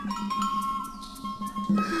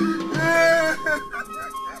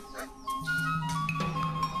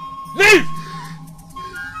 Leave!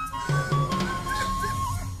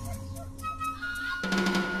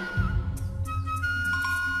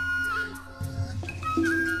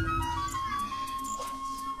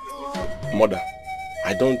 Mother,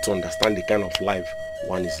 I don't understand the kind of life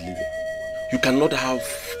one is living. You cannot have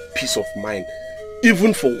peace of mind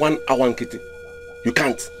even for 1 hour in kitty. You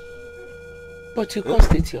can't. But you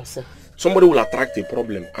caused it yourself. Somebody will attract a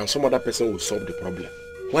problem and some other person will solve the problem.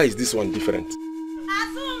 Why is this one different?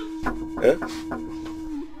 Azum! Eh?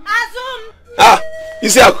 Azum! Ah!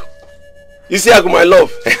 Isiaku, my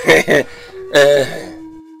love.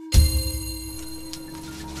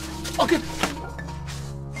 Okay.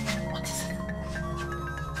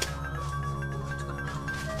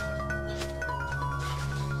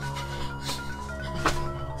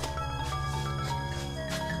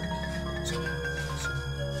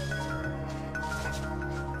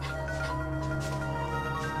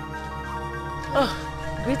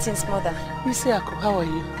 Greetings, Mother. Isiaku, how are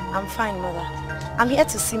you? I'm fine, Mother. I'm here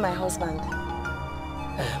to see my husband.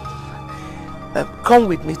 Come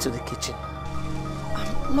with me to the kitchen.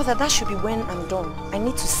 Mother, that should be when I'm done. I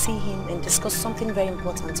need to see him and discuss something very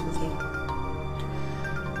important with him.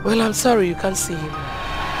 Well, I'm sorry you can't see him.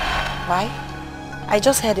 Why? I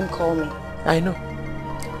just heard him call me. I know.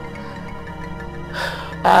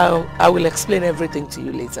 I will explain everything to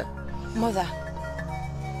you later. Mother,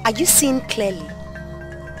 are you seeing clearly?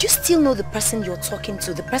 Do you still know the person you're talking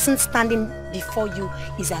to? The person standing before you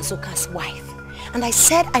is Azuka's wife. And I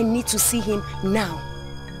said I need to see him now.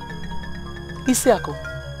 Isiaku,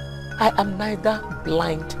 I am neither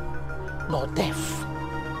blind nor deaf.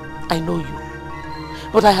 I know you.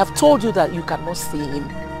 But I have told you that you cannot see him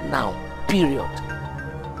now. Period.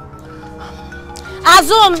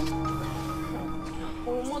 Azum!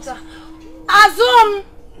 Oh, mother. Azum!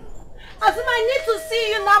 Azum, I need to see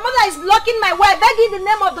you now. Mother is blocking my way. I beg you in the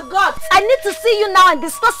name of the gods. I need to see you now and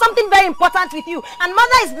discuss something very important with you. And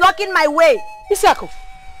mother is blocking my way. Isiaku,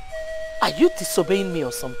 are you disobeying me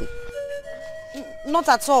or something? Not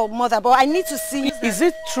at all, mother, but I need to see you. Is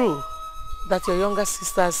it true that your younger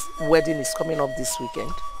sister's wedding is coming up this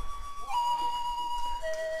weekend?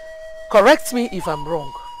 Correct me if I'm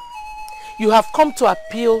wrong. You have come to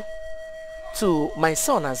appeal to my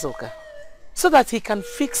son Azoka so that he can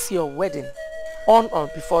fix your wedding on or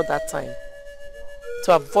before that time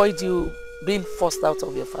to avoid you being forced out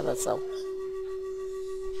of your father's house.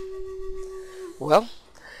 Well,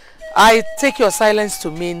 I take your silence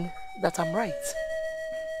to mean that I'm right.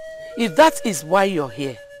 If that is why you're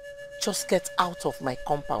here, just get out of my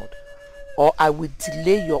compound or I will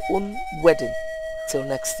delay your own wedding till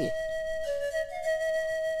next year.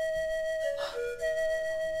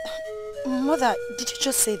 Mother, did you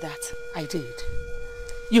just say that? I did.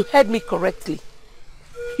 You heard me correctly.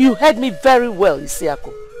 You heard me very well,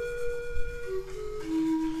 Isiaku.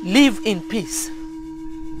 Live in peace,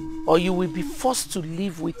 or you will be forced to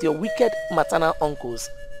live with your wicked maternal uncles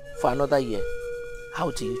for another year.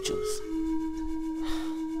 How do you choose?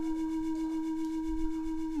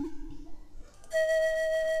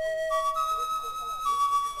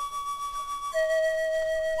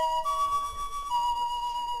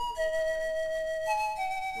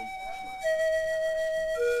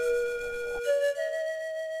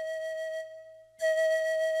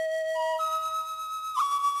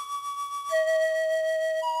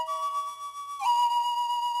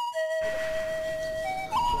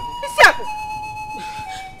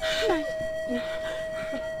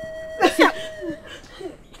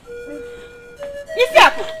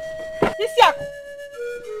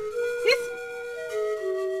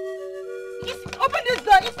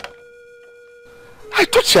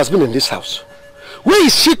 She has been in this house. Where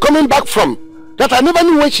is she coming back from? That I never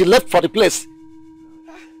knew when she left for the place.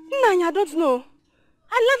 Nanya, I don't know.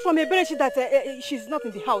 I learned from a Berechi that she's not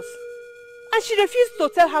in the house. And she refused to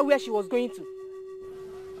tell her where she was going to.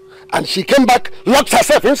 And she came back, locked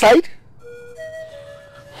herself inside?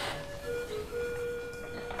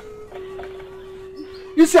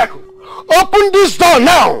 Isiaku, open this door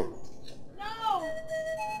now! No!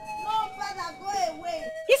 No, father, go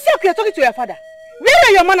away. Isiaku, you're talking to your father. Where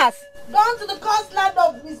are your manners? Gone to the cursed land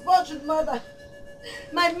of misfortune, mother.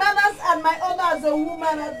 My manners and my honor as a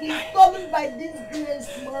woman have been stolen by this grace,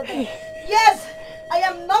 mother. Yes, I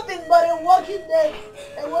am nothing but a walking dead,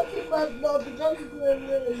 a walking bad love. Just go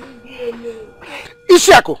away, leave me alone.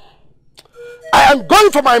 Isiaku, I am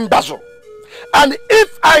going for my embezzle. And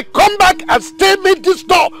if I come back and stay with this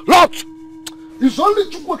door locked, it's only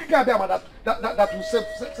Chukwokika that will save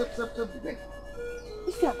the day.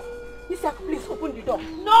 Isiaku. Isiaku, please open the door.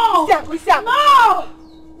 No! Isiaku, Isiaku. No!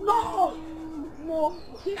 No! No! No,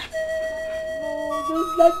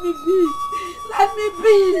 just let me be. Let me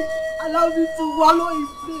be. Allow me to wallow in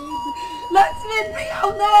pain. Let me be. I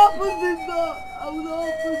will not open the door. I will not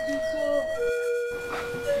open the door.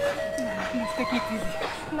 Please take it easy.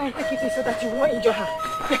 Now take it easy so that you won't injure her.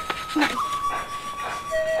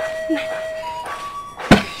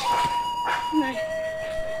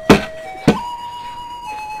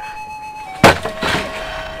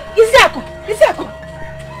 Isiaku! Isiaku!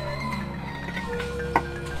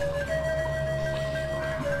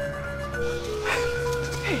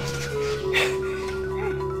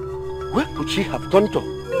 Where could she have gone to?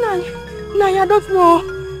 Naya, I don't know.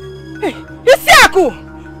 Hey, Isiaku!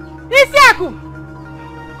 Isiaku!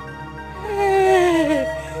 Hey.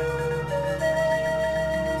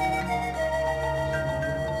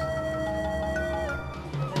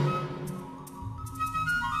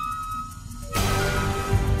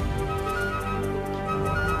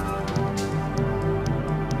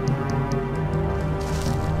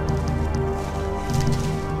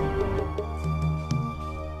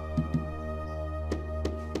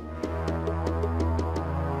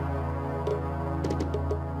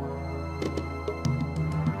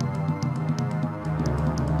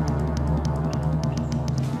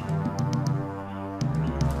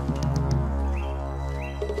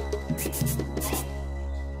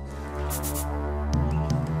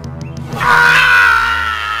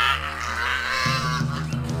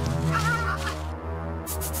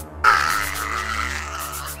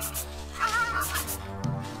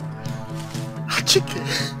 Chike,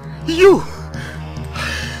 you!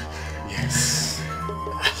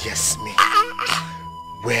 Yes, me.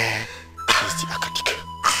 Where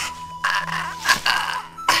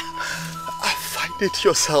Find it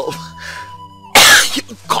yourself. You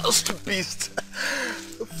cursed beast.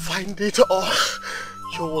 Find it or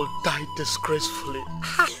you will die disgracefully.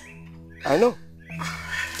 I know.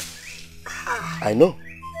 I know.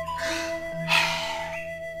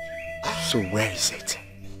 So where is it?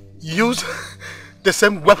 Use the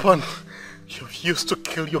same weapon you've used to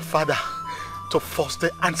kill your father to force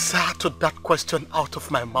the answer to that question out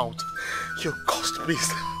of my mouth. You cursed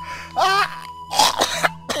beast.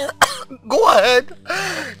 Go ahead.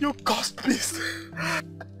 You cursed beast.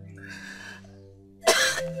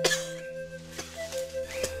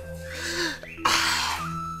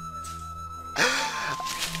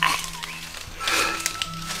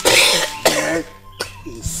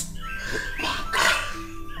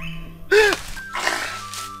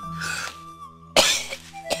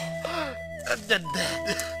 The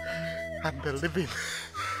dead and the living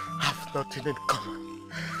have nothing in common.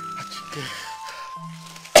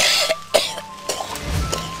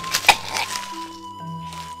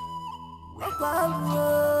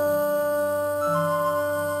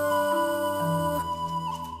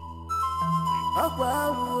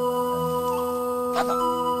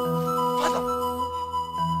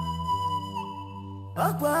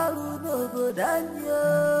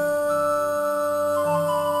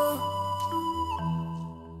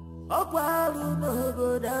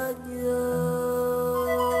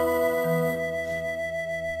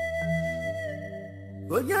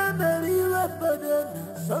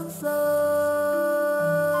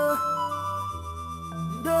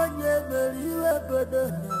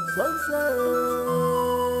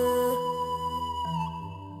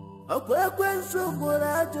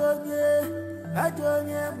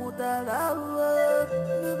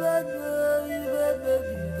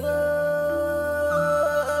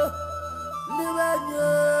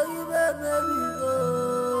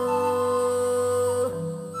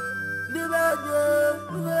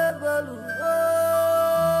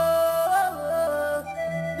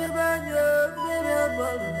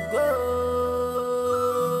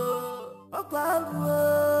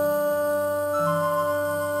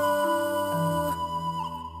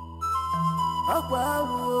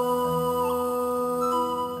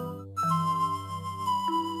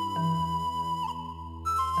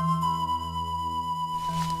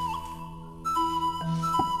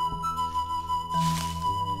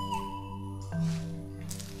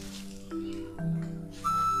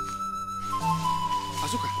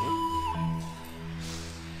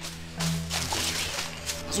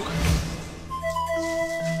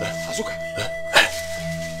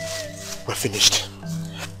 We're finished.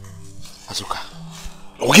 Azuka.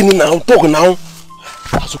 Okay, now, talk now.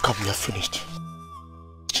 Azuka, we are finished.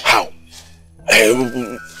 How?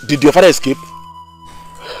 Did your father escape?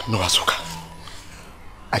 No, Azuka.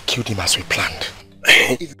 I killed him as we planned.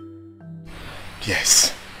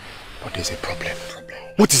 Yes, but there's a problem.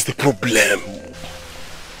 What is the problem?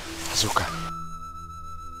 Azuka.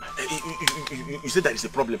 You said that is a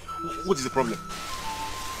problem. What is the problem?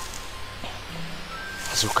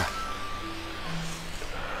 Azuka.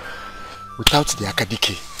 Without the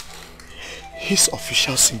Akadike, his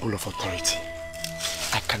official symbol of authority,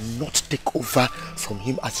 I cannot take over from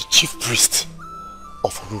him as the chief priest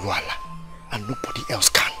of Oruruala, and nobody else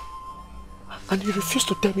can. And he refused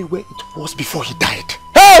to tell me where it was before he died.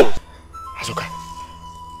 Hey! Azuka,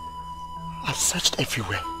 I've searched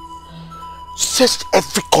everywhere. Searched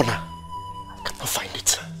every corner. I cannot find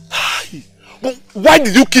it. But why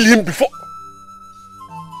did you kill him before?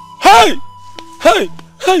 Hey! Hey!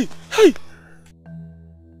 Hey! Hey!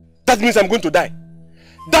 That means I'm going to die.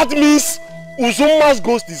 That means Uzoma's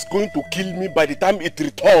ghost is going to kill me by the time it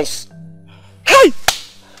returns. Hey!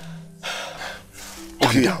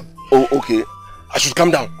 Calm down. Oh, okay. I should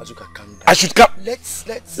calm down. Azuka, calm down. I should calm. Let's.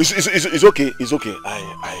 It's okay. It's okay.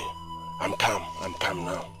 I'm calm. I'm calm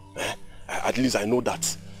now. At least I know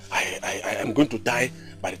that I am going to die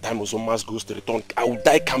by the time Uzoma's ghost return. I will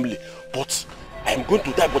die calmly, but I am going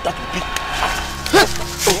to die. But that will be.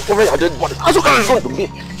 Azuka is going to me.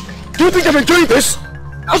 Do you think I'm enjoying this?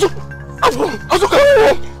 Azuka!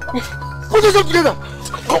 Put yourself together!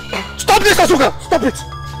 Stop this, Azuka! Stop it!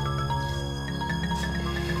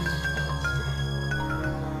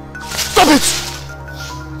 Stop it!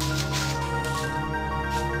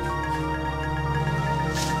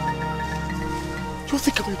 You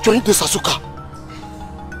think I'm enjoying this, Azuka?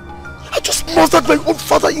 I just murdered my own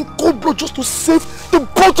father in cold blood just to save the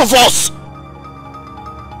both of us!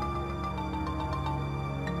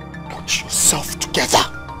 Put yourself together.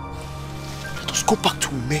 Let us go back to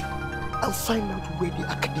Ume and find out where the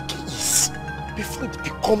Akadike is before it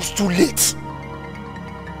becomes too late.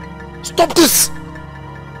 Stop this!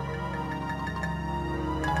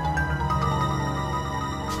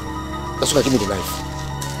 Asuka, give me the knife.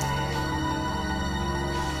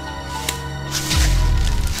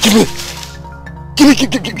 Give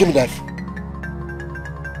me the knife.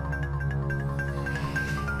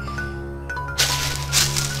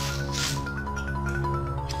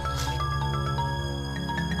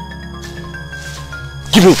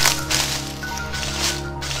 Give me.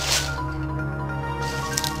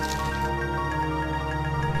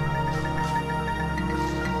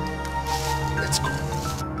 Let's go.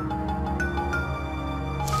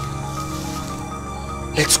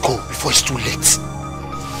 Let's go before it's too late.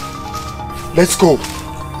 Let's go.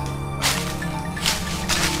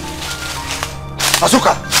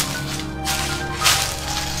 Asuka!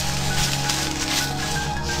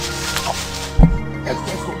 Let's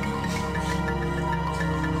go.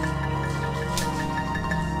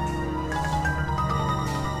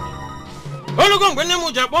 Olugo ngwene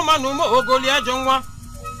muja boma numo ogoli ajonwa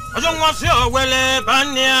si owele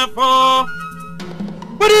bani apo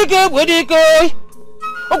Wedike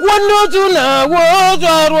Okwo tu na wo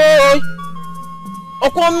zaro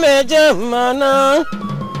Okwo meje mana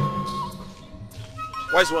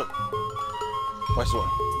Wise one.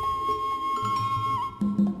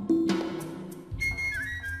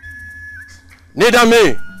 Neither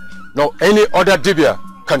me nor any other Dibia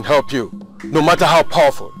can help you, no matter how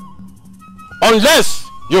powerful. Unless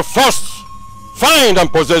you first find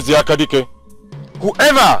and possess the Akadike.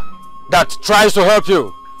 Whoever that tries to help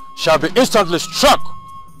you shall be instantly struck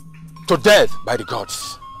to death by the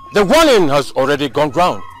gods. The warning has already gone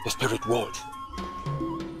round the spirit world.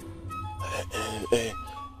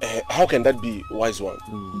 How can that be, wise one?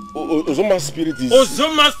 Ozoma's spirit is...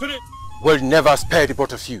 Ozoma's spirit will never spare the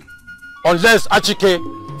both of you. Unless Achike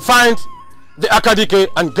finds the Akadike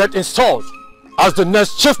and get installed as the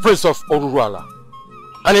next chief prince of Oruruala.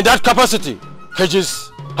 And in that capacity,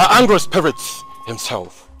 cages her angry spirits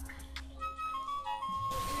himself.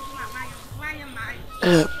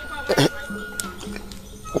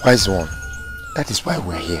 Wise one, that is why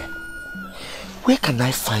we're here. Where can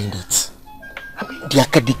I find it? I mean, the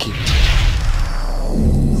Akadike.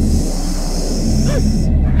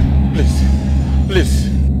 Please,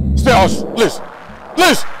 spare us, please.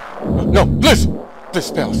 No, please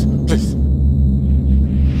spare us, please.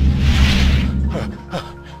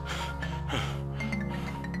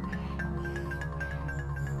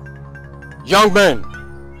 Young men,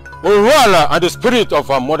 Oruruala and the spirit of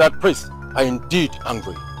our mother priest are indeed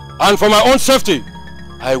angry. And for my own safety,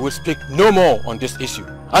 I will speak no more on this issue.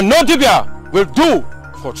 And no Dibia will do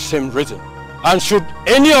for the same reason. And should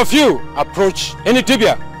any of you approach any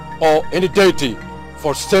Dibia or any deity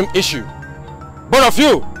for the same issue, both of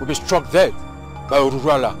you will be struck dead by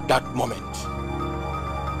Oruruala that moment.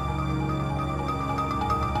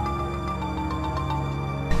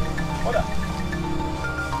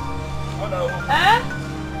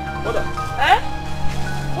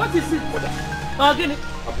 What is it? I'm going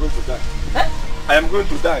to die. I am going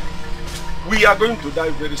to die. We are going to die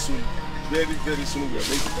very soon. Very, very soon we are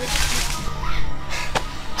going to die.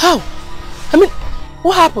 How? I mean,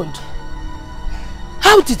 what happened?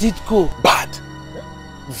 How did it go? Bad.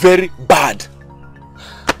 Very bad.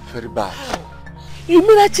 Very bad. You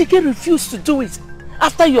mean that Chike refused to do it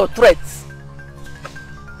after your threats?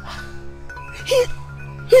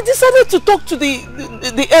 He decided to talk to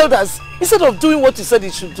the elders instead of doing what he said he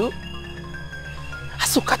should do.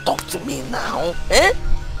 Asuka, talk to me now. Eh?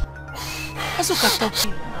 Asuka, talk to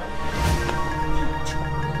me now.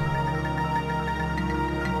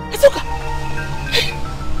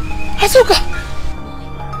 Asuka!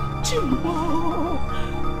 Chimbo!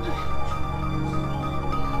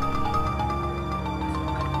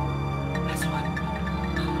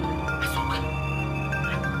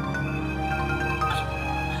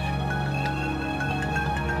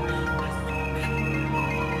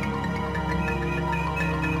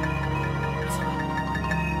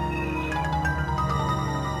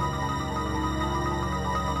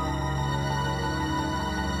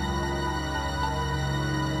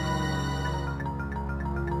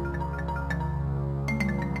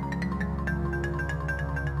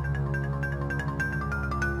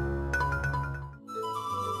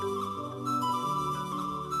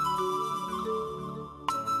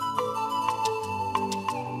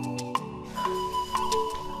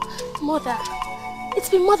 Mother, it's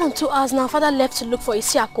been more than 2 hours now. Father left to look for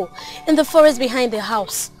Isiako in the forest behind the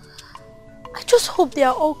house. I just hope they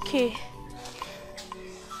are okay.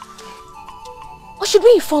 Or should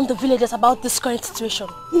we inform the villagers about this current situation?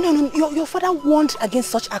 No, your father warned against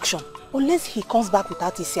such action unless he comes back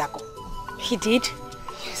without Isiako. He did?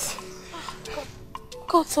 Yes.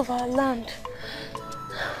 Gods of our land.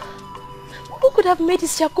 Who could have made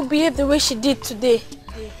Isiaku behave the way she did today?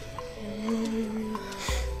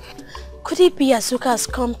 Could it be Azuka has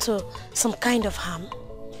come to some kind of harm?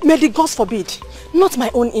 May the gods forbid. Not my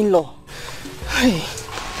own in-law. Hey.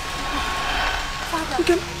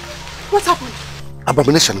 Father. What happened?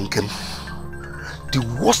 Abomination, Nkem. The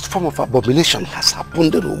worst form of abomination has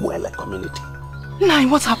happened in the Umuele community. Nai,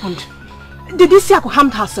 what happened? Did Isiaku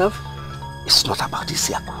harm herself? It's not about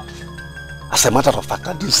Isiaku. As a matter of fact,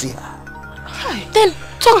 I didn't see her. Then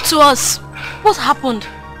talk to us. What happened?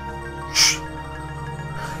 Shh.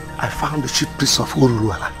 I found the chief priest of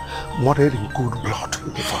Ururuala murdered in cold blood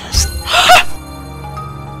in the forest.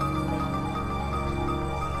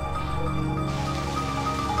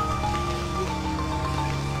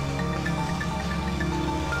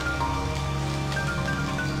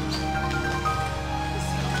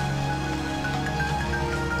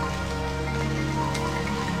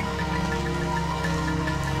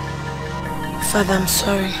 Father, I'm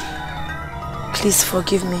sorry. Please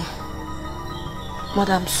forgive me.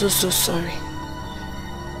 Mother, I'm so sorry.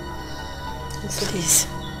 Please.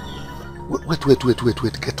 Wait.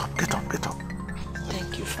 Get up.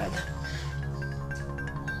 Thank you, Father.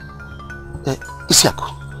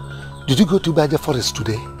 Isiaku, did you go to Baja Forest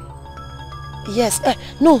today? Yes.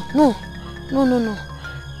 No.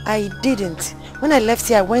 I didn't. When I left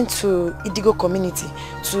here, I went to Idigo community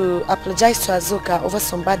to apologize to Azuka over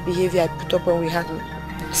some bad behavior I put up when we had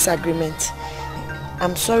disagreement.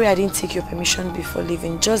 I'm sorry I didn't take your permission before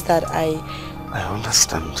leaving, just that I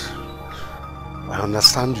understand. I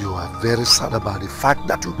understand you are very sad about the fact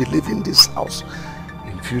that you'll be leaving this house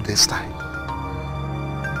in a few days' time.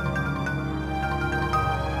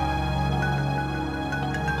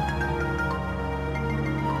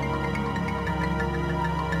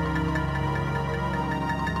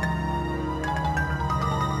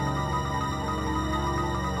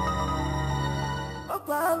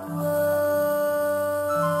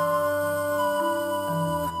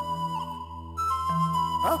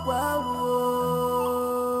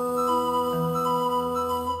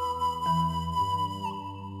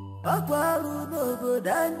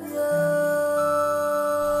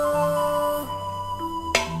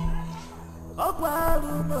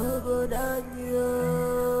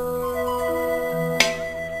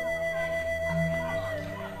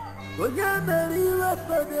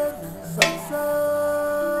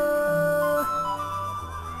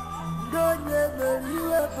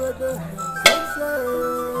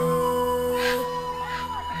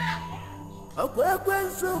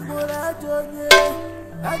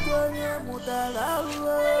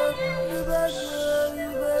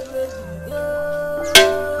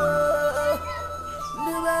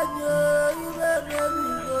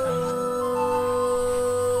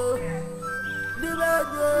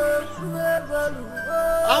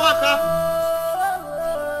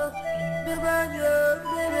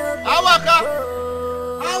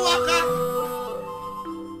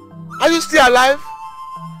 Are you still alive?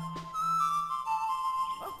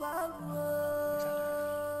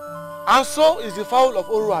 And so is the fowl of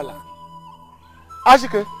Ururuala.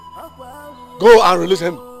 Ashike, go and release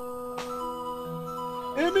him.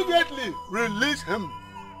 Immediately release him.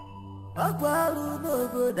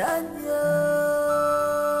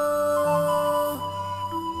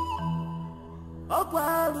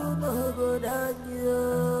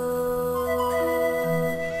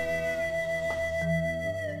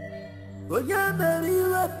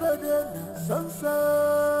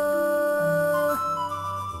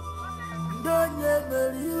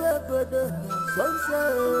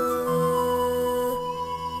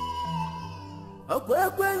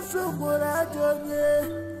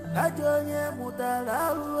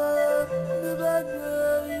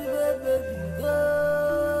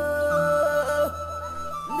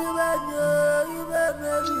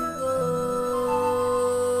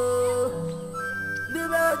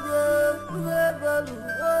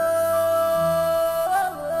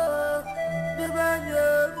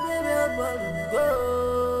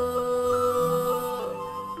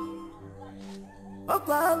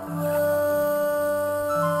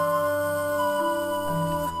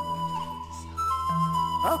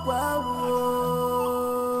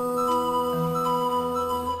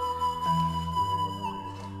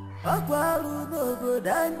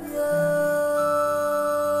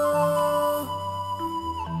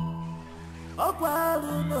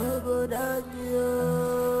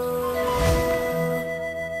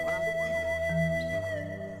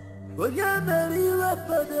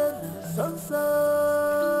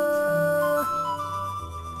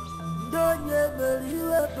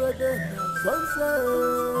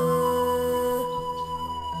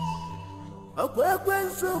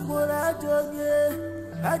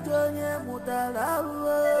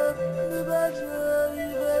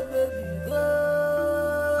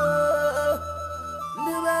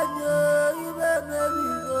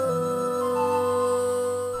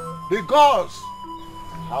 The gods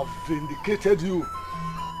have vindicated you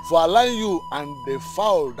for allowing you and the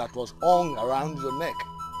fowl that was hung around your neck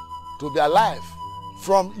to be alive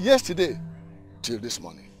from yesterday till this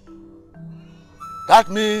morning. That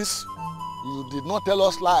means you did not tell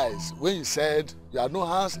us lies when you said you had no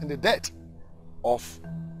hands in the death of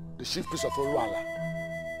the chief priest of Oruala.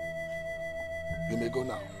 You may go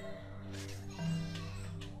now.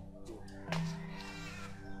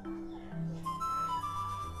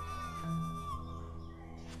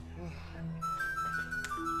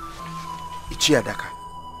 Ichiadaka.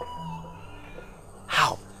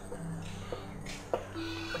 How?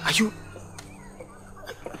 Are you...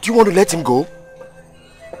 Do you want to let him go?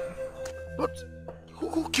 But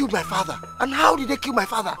who killed my father? And how did they kill my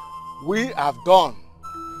father? We have done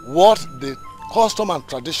what the custom and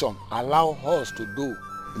tradition allow us to do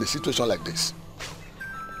in a situation like this.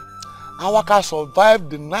 Awaka survived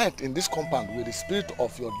the night in this compound with the spirit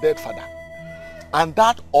of your dead father and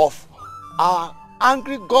that of our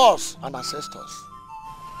angry gods and ancestors.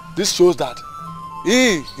 This shows that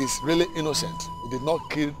he is really innocent. He did not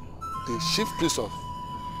kill the chief priest of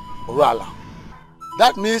Oruala.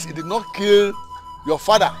 That means he did not kill your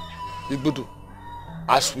father, Igbudu,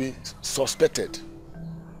 as we suspected.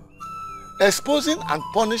 Exposing and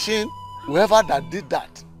punishing whoever that did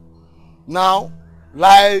that now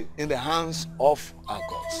lie in the hands of our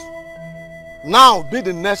gods. Now be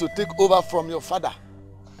the next to take over from your father.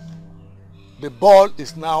 The ball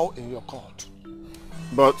is now in your court.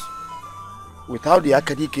 But without the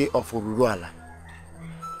Akadike of Oruala,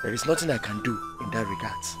 there is nothing I can do in that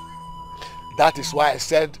regard. That is why I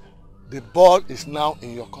said the ball is now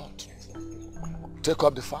in your court. Take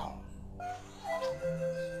up the foul.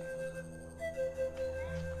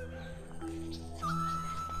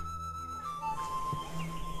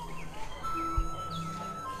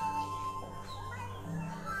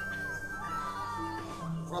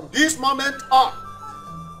 From this moment on,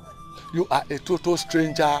 you are a total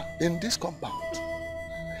stranger in this compound.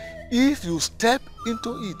 If you step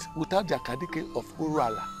into it without the Akadike of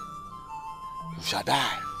Oruala, you shall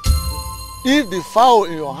die. If the fowl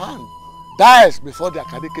in your hand dies before the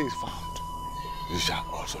Akadike is found, you shall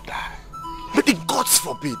also die. But the gods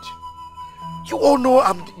forbid. You all know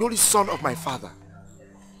I'm the only son of my father.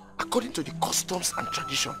 According to the customs and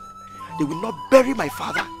tradition, they will not bury my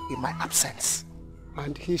father in my absence.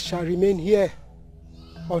 And he shall remain here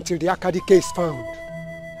until the Akadike is found.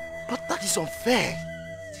 But that is unfair.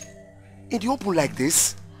 In the open like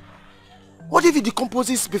this, what if he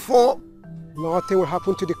decomposes before? Nothing will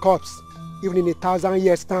happen to the corpse, even in 1,000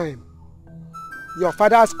 years' time. Your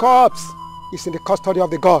father's corpse is in the custody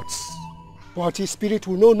of the gods, but his spirit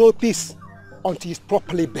will know no peace until he is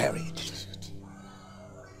properly buried.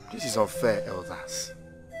 This is unfair, elders.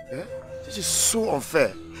 Yeah? This is so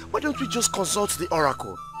unfair. Why don't we just consult the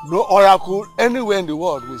oracle? No oracle anywhere in the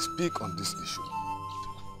world will speak on this issue.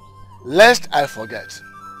 Lest I forget,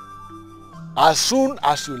 as soon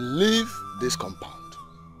as you leave this compound,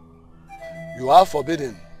 you are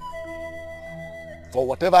forbidden, for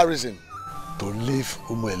whatever reason, to leave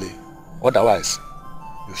Umuele. Otherwise,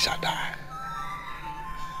 you shall die.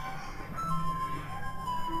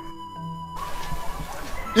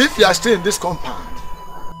 If you are still in this compound,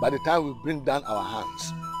 by the time we bring down our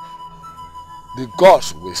hands, the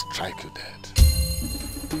gods will strike you dead.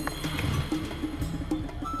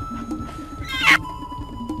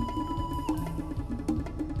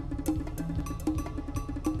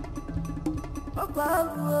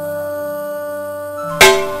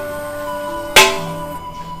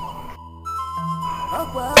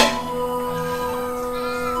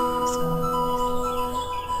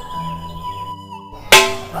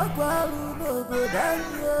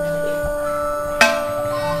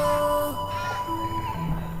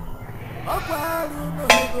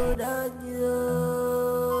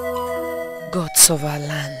 Gods of our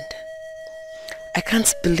land, I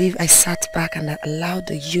can't believe I sat back and allowed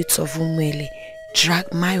the youths of Umuele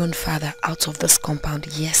drag my own father out of this compound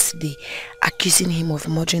yesterday, accusing him of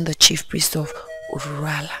murdering the chief priest of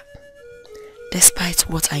Oruala. Despite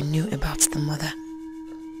what I knew about the mother,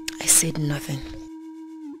 I said nothing.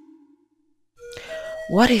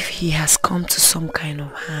 What if he has come to some kind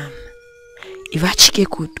of harm? If Achike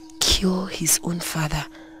could kill his own father,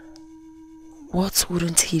 what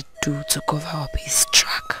wouldn't he do to cover up his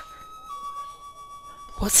track?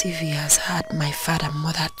 What if he has had my father and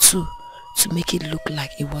mother too to make it look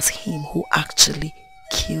like it was him who actually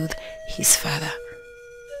killed his father.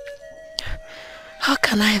 How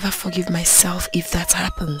can I ever forgive myself if that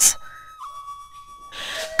happens?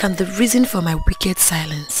 Can the reason for my wicked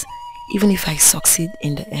silence, even if I succeed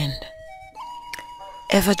in the end,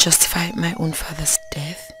 ever justify my own father's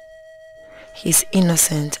death? He's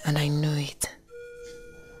innocent and I know it.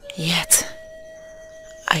 Yet,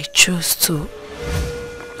 I chose to.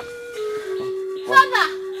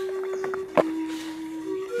 Father!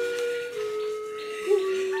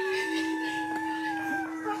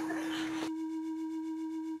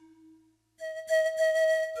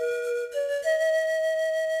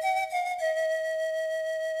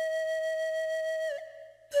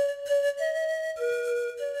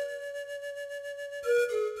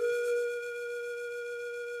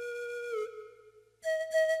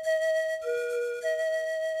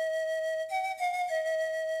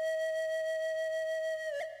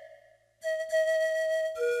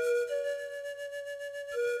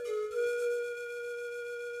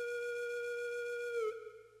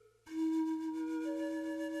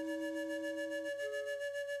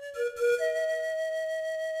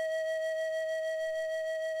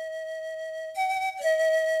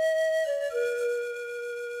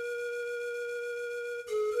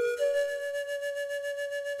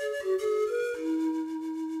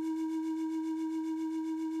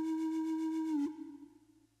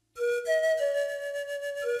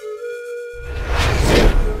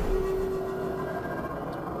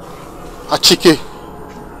 Achike.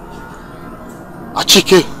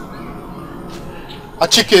 Achike.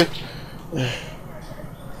 Achike.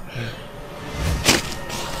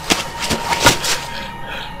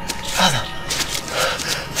 Father.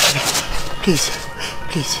 Please.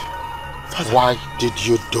 Please. Father. Why did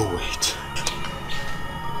you do it?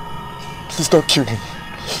 Please don't kill me.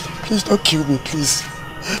 Please don't kill me, please.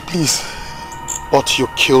 Please. But you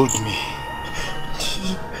killed me.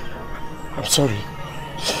 I'm sorry.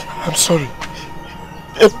 I'm sorry.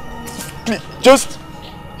 Please, just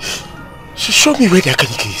show me where the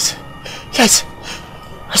mechanic is. Yes.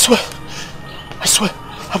 I swear. I swear.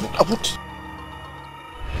 I won't.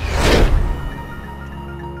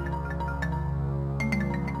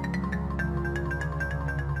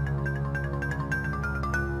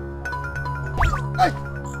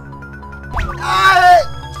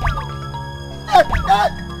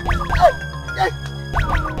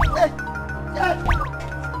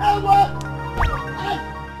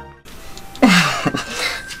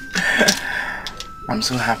 I'm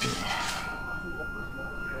so happy.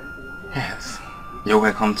 Yes, you're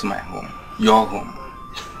welcome to my home. Your home.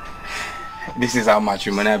 This is our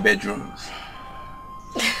matrimonial bedrooms.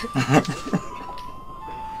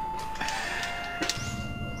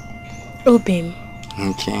 Obim.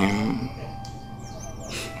 Okay.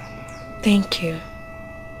 Thank you.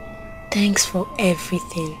 Thanks for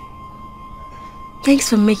everything. Thanks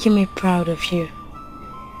for making me proud of you.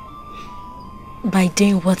 By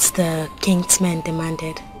doing what the Kingsman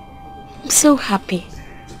demanded. I'm so happy.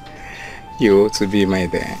 You ought to be my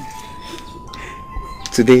day.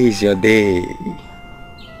 Today is your day.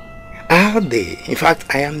 Our day. In fact,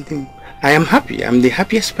 I am happy. I'm the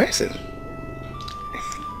happiest person.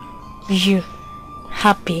 You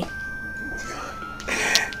happy?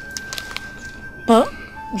 But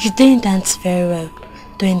you didn't dance very well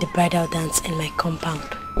during the bridal dance in my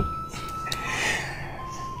compound.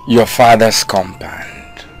 Your father's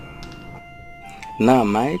compound. Now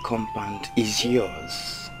my compound is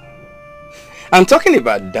yours. I'm talking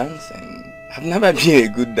about dancing. I've never been a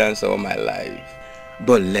good dancer all my life.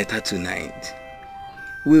 But later tonight,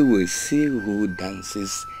 we will see who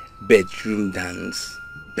dances bedroom dance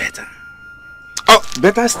better. Oh,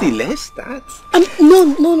 better still, let's start.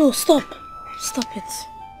 No, stop. Stop it.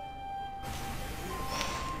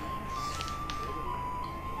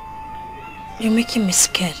 You're making me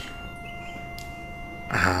scared.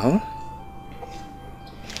 How?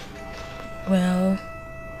 Well,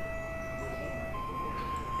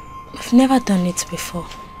 I've never done it before.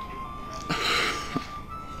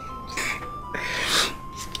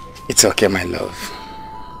 It's okay, my love.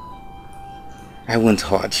 I won't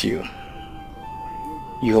hurt you.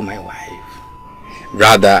 You're my wife.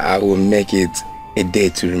 Rather, I will make it a day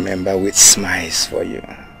to remember with smiles for you.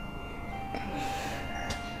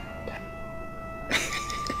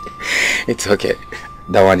 It's okay.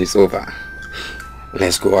 That one is over.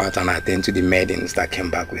 Let's go out and attend to the maidens that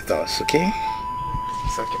came back with us, okay?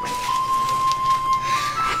 It's okay, my love.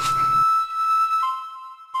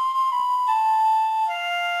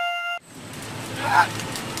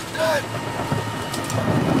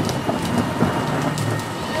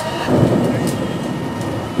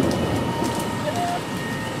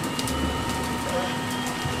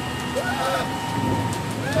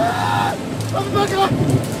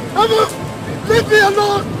 me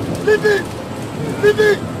alone! Leave me! Leave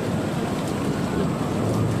me!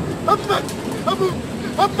 I'm back!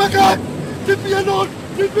 Leave me alone!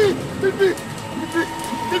 Leave me! Leave me! Leave me!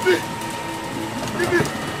 Leave me! Leave me!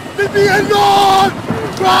 Leave me alone!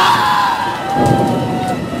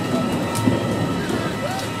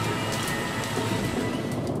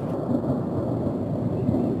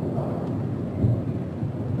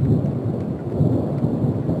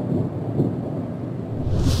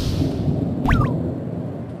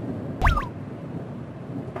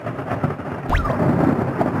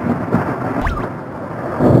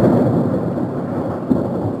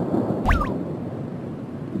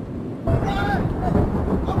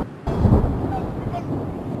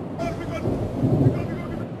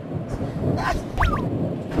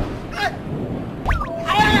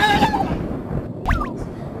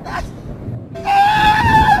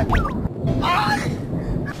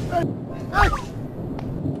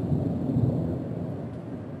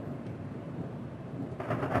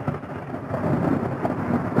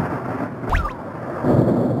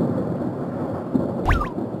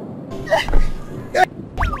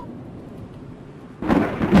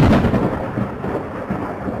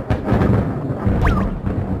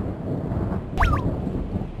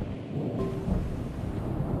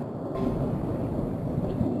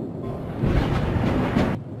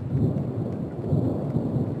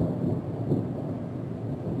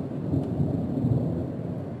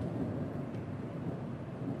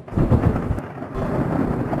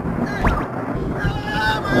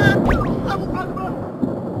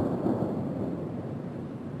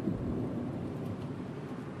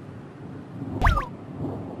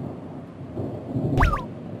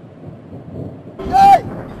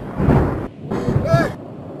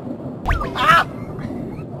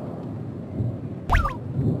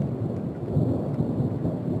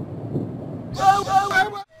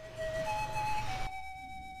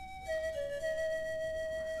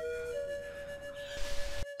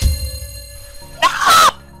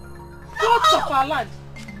 Land.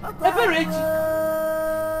 Regina.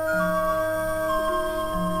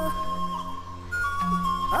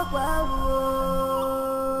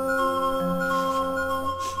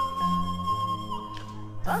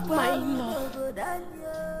 My in-law.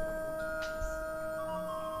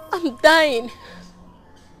 I'm dying.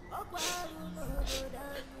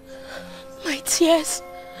 My tears,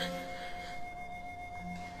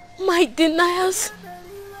 my denials,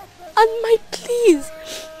 and my pleas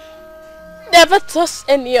never touched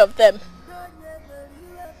any of them.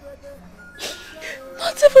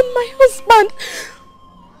 Not even my husband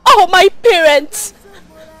or my parents.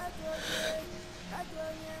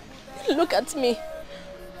 Look at me.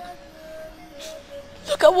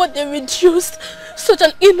 Look at what they reduced such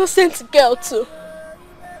an innocent girl to.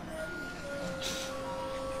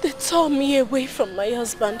 They tore me away from my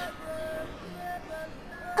husband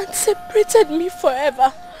and separated me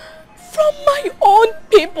forever from my own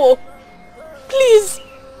people. Please,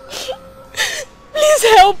 please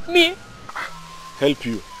help me. Help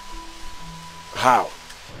you? How?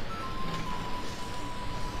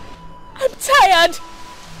 I'm tired.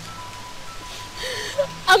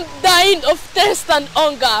 I'm dying of thirst and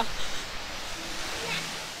hunger.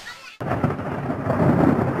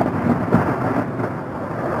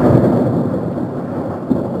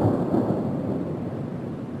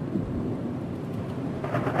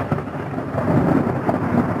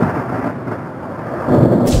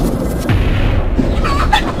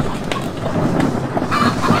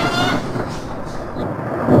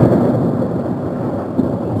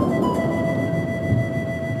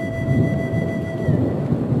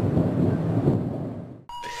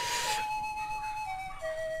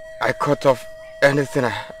 I cut off anything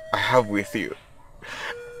I have with you.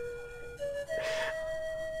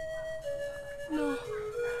 No.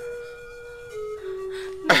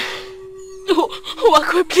 No.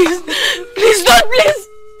 Wakwe, please. Please don't, please.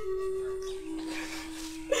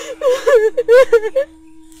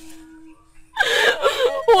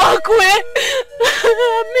 Wakwe.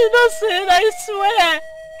 I'm innocent, I swear.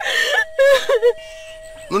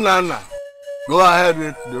 Nana, go ahead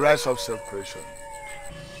with the rites of separation.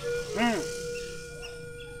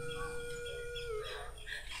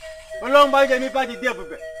 Olong ba jemi pa di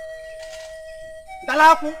debube.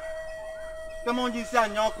 Dalaku. Kemo njisi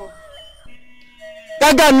anyoko.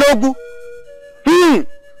 Daga nogu.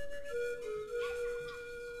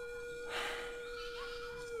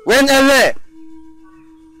 When Ele,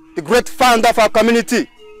 the great founder of our community,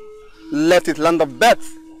 left his land of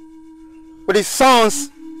birth with his sons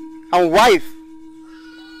and wife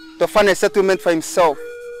to find a settlement for himself,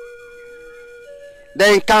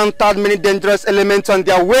 they encountered many dangerous elements on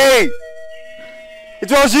their way. It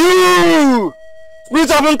was you,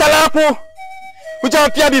 spirit of Ntalaku, which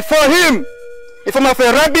appeared before him in form of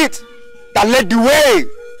a rabbit that led the way,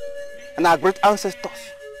 and our great ancestors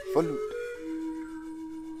followed.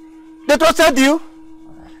 They trusted you,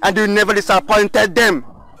 and you never disappointed them.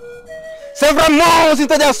 Several months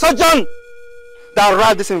into their sojourn, they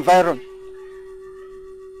arrived this environment.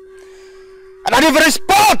 And at the very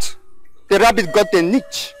spot, the rabbit got a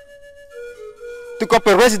niche, took up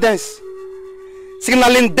a residence,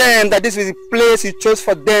 signaling them that this is the place he chose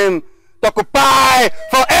for them to occupy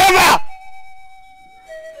forever.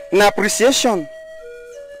 In appreciation,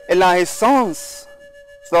 Eli and his sons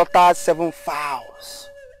slaughtered 7 fowls.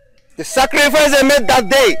 The sacrifice they made that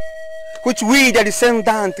day, which we, the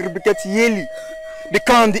descendants, repeated yearly,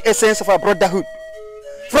 become the essence of our brotherhood.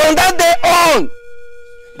 From that day on,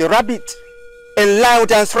 the rabbit, in line with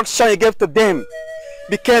the instruction he gave to them,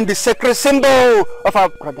 became the sacred symbol of our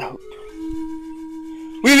brotherhood.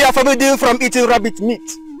 We were forbidden from eating rabbit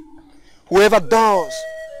meat. Whoever does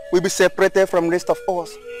will be separated from the rest of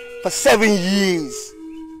us for 7 years.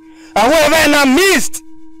 And whoever in our midst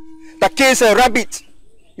that kills a rabbit,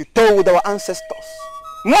 we told our ancestors,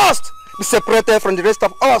 must be separated from the rest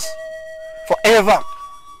of us forever.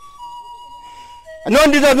 And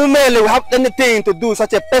none of the men will have anything to do with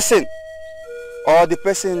such a person, or the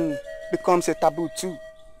person becomes a taboo too.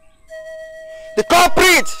 The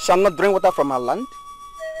culprit shall not drink water from our land,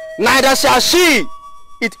 neither shall she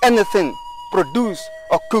eat anything produced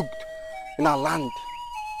or cooked in our land.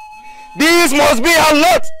 This must be her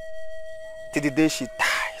lot till the day she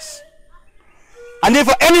dies. And if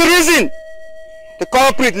for any reason the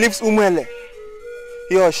culprit leaves Umuele,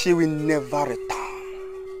 he or she will never return.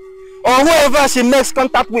 Or whoever she makes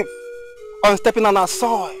contact with on stepping on our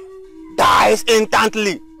soil dies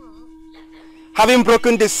instantly, having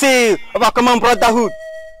broken the seal of our common brotherhood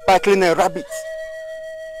by killing a rabbit.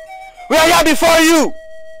 We are here before you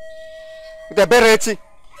with a bereti,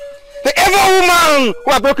 the evil woman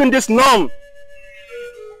who has broken this norm.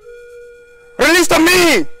 Release to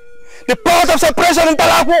me the power of separation in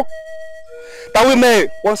Ntalaku, that we may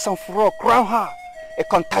once and for all crown her a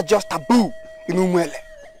contagious taboo in Umuele.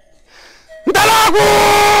 Ntalaku!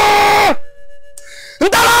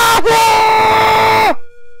 Ntalaku!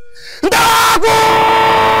 Ntalaku!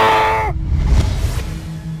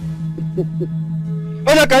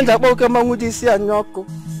 Ona kanja boka manguji si anyoko.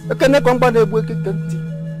 Ekene kwamba na ebu ekekenti.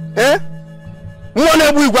 Mwana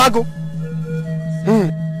ebu igwago.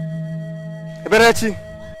 Eberechi,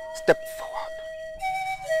 step forward.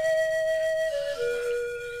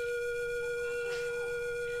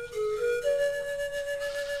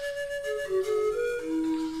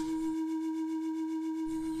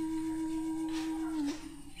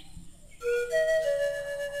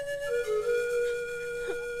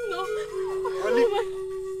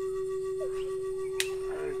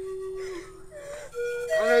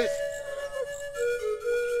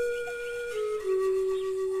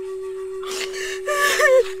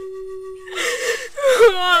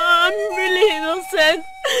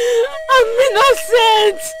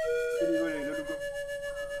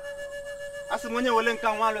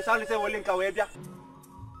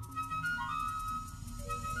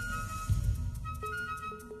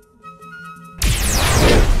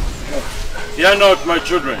 Fear not, my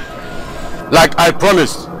children. Like I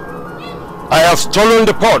promised, I have stolen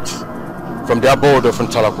the pot from the abode of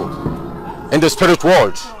Ntalaku in the spirit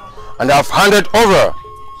world, and I have handed over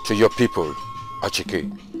to your people,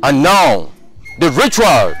 Achike. And now, the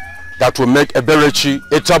ritual that will make Eberechi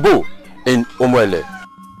a taboo in Umuele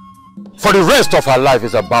for the rest of her life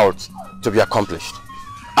is about to be accomplished.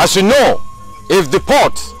 As you know, if the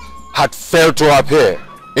pot had failed to appear,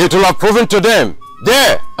 it will have proven to them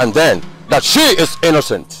there and then that she is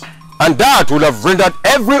innocent, and that will have rendered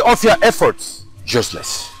every of your efforts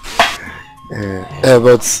useless.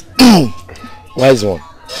 But wise one,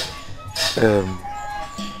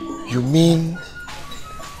 you mean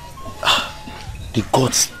the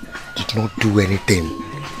gods did not do anything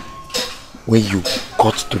when you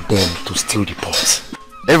got to them to steal the pot?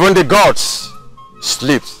 Even the gods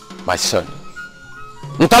sleep, my son.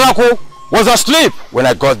 Ntalaku was asleep when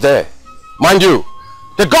I got there. Mind you,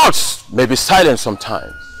 the gods may be silent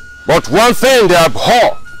sometimes, but one thing they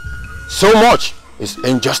abhor so much is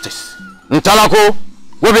injustice. Ntalaku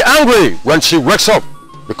will be angry when she wakes up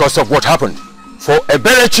because of what happened. For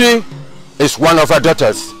Eberechi is one of her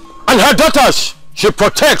daughters, and her daughters she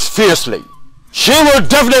protects fiercely. She will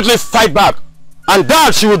definitely fight back, and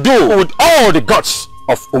that she will do with all the gods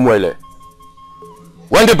of Umuele.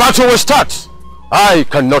 When the battle will start, I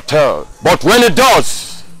cannot tell, but when it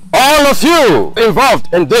does, all of you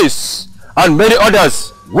involved in this and many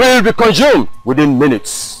others will be consumed within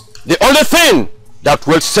minutes. The only thing that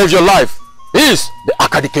will save your life is the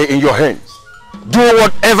Akadike in your hands. Do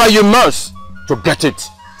whatever you must to get it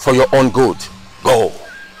for your own good. Go.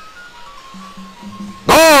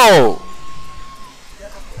 Go!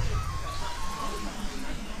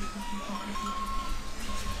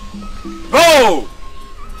 Go!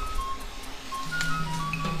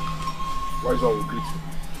 Why is all greeting?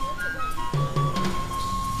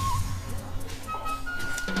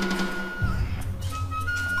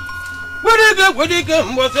 Wadike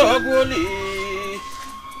mboso goli.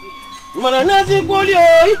 Mananazi goli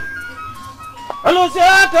oi. Alo se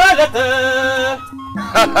akalete.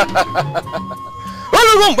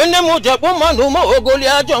 Olu mbene moja bo manu mo ogoli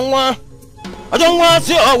ajonwa. Ajonwa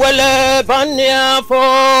si owele bani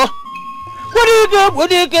afo.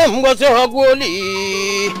 Wadike mboso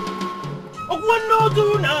goli. Ogwono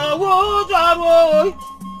tu na wo jaro.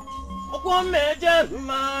 Ogwo meje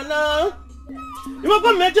mana. You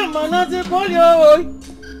go meje mana ti koli o.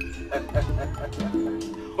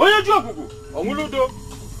 Oye ju okuku, ohun lo do.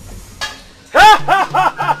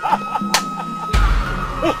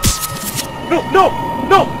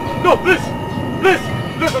 No, please,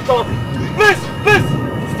 authority. Please,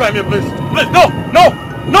 spare me, please. Please, no.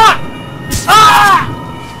 Ah!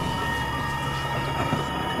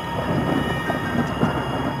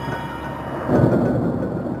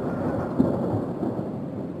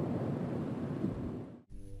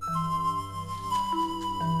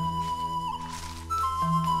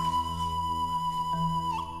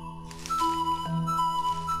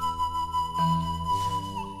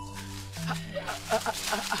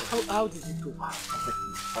 How did it go?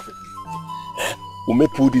 Perfectly. Ume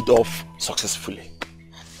pulled it off successfully.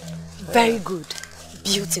 Very good.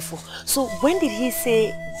 Beautiful. So when did he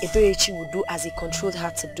say Edoechi would do as he controlled her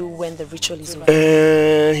to do when the ritual is over?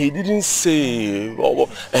 He didn't say.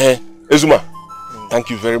 Ezuma, thank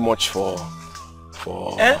you very much for.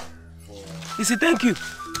 You say thank you.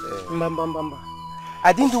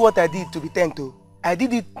 I didn't do what I did to be thanked to. I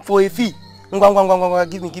did it for a fee.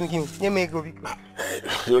 Give me.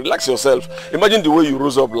 Relax yourself. Imagine the way you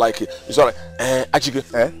rose up like it. It's alright. Achike,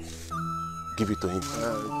 give it to him.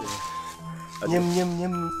 Okay.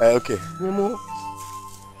 Okay.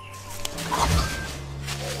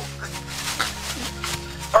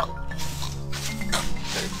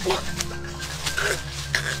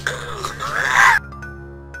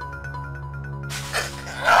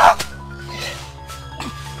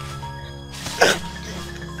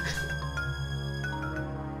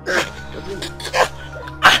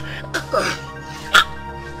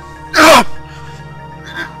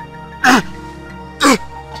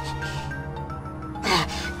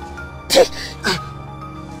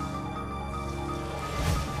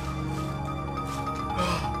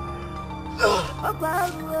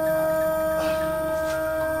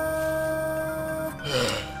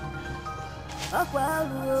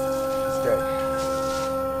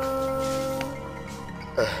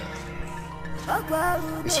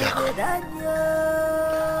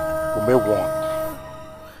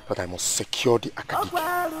 But I must secure the Akadike.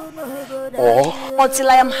 Or until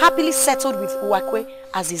I am happily settled with Uwakwe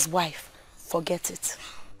as his wife. Forget it.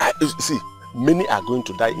 See, many are going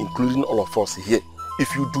to die, including all of us here.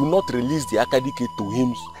 If you do not release the Akadike to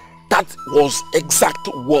him, that was exact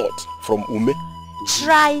word from Ume.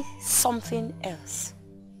 Try something else.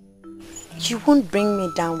 You won't bring me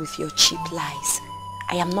down with your cheap lies.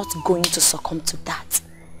 I am not going to succumb to that.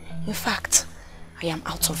 In fact, I am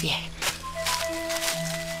out of here.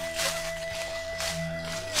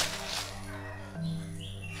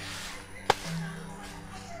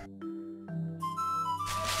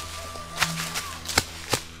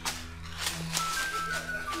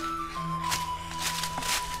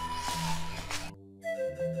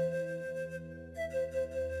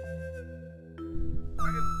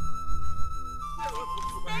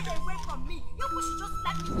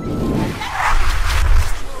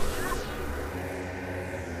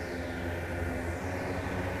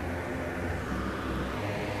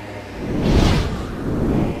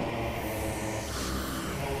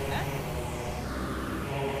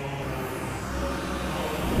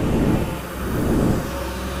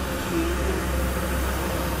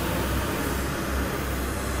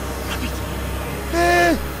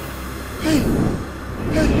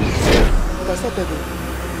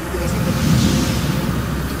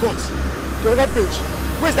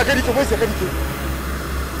 Where's the Akadike?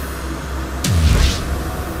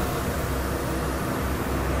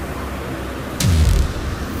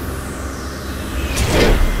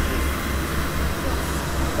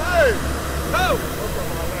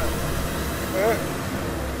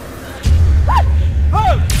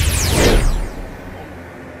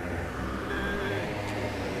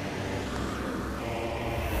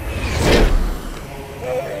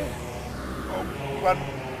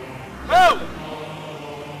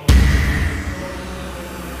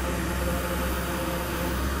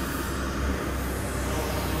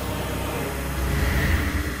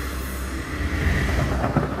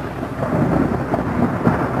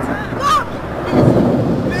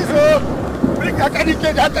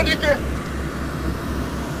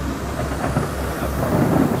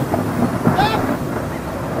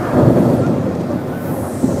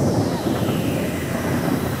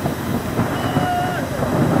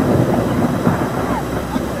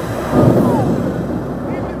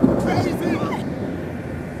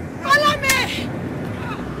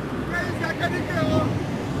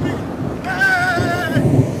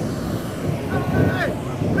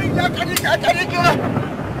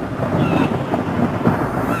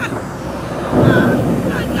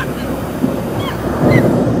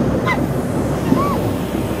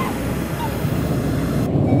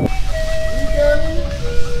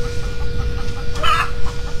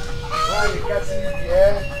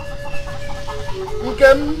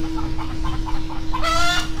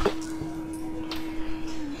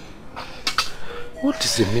 What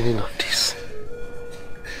is the meaning of this?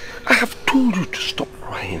 I have told you to stop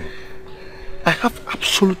crying. I have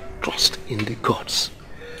absolute trust in the gods.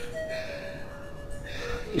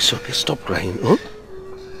 It's okay, stop crying, huh?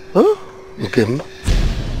 Huh? Okay.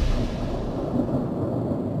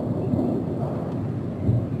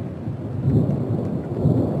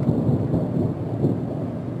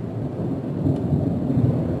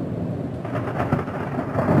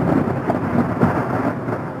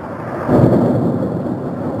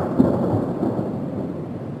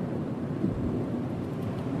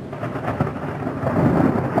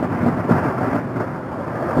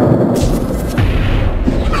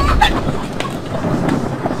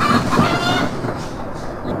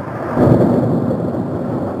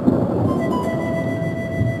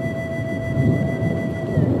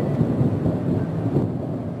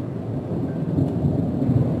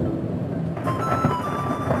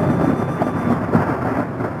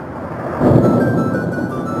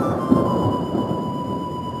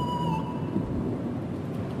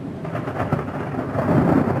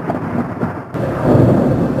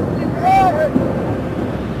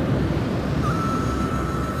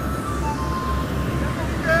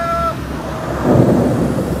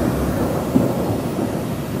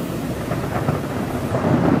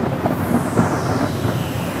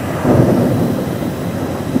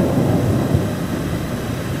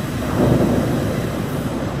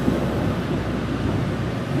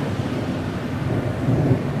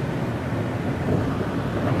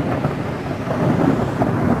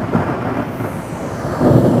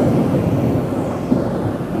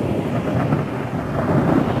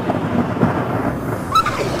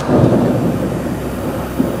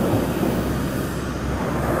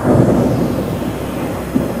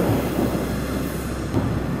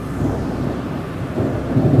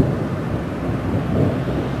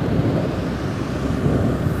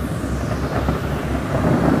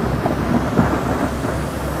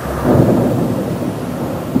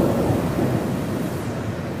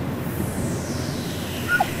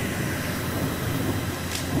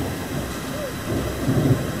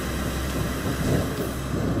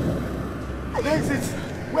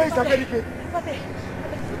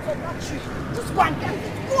 Just go and get it.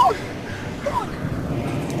 Go! Go!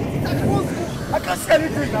 I can't see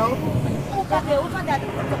anything now. Over there, over there.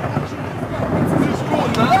 Just go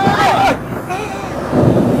now. Hey! Hey!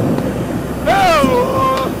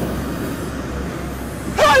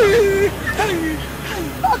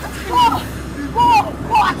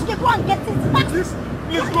 Go and get it.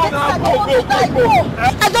 Please go now. Go.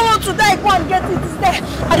 I don't want to die. Go and get it. It's there.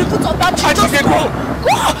 At the foot of that tree. Just go.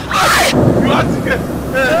 Go. You have to get.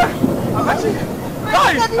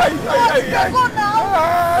 Go now.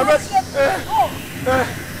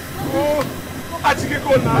 Achike,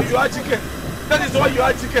 go now. You Achike. That is why you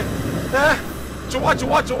Achike.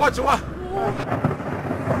 Chua.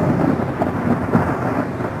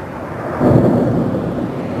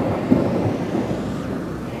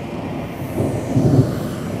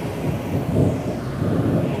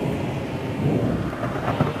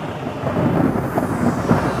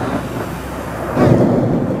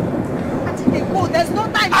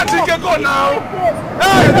 Go now!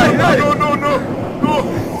 Hey! No!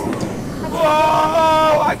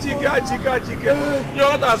 Oh, Achike.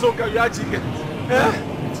 You're not as okay, you're Achike.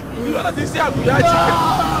 You're not this year, you're Achike.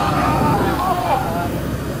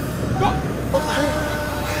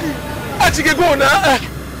 Achike, go now!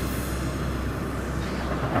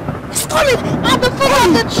 It's coming! At the foot of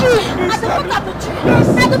the tree! At the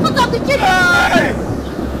foot of the tree!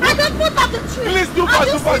 At the foot of the tree! Please do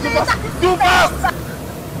fast! Do fast!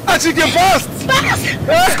 Achike, fast!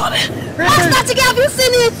 It's coming! Fast, Achike, have you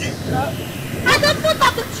seen it? At the foot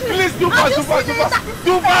of the tree! Please do fast!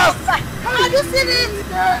 Do fast! Have you seen it?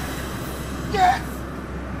 Yeah.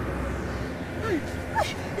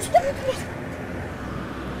 It's coming, please.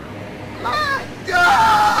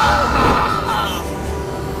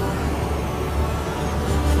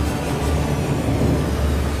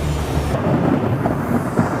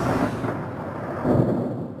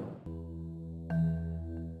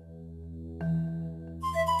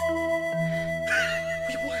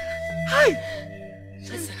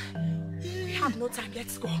 Listen, we have no time.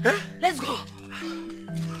 Let's go. Huh? Let's go.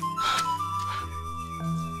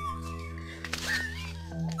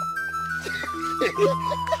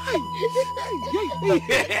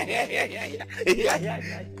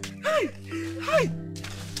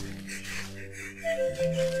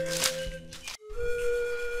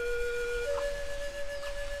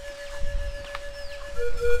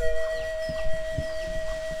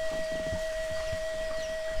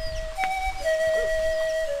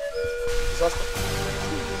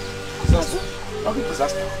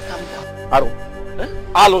 Disaster. Calm down. Aro.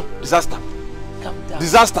 Hello, disaster. Calm down.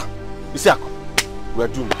 Disaster. Isiako, we are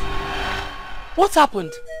doomed. What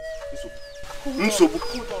happened? Nsobu.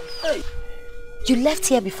 Hey. You left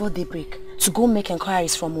here before daybreak to go make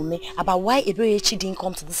inquiries from Ume about why Eberechi didn't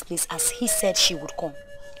come to this place as he said she would come.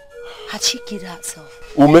 Had she killed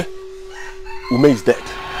herself? Ume is dead.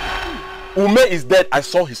 Ume is dead. I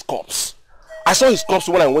saw his corpse. I saw his corpse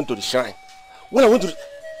when I went to the shrine. When I went to the...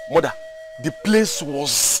 Mother, the place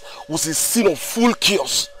was a scene of full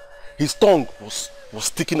chaos. His tongue was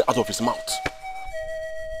sticking out of his mouth.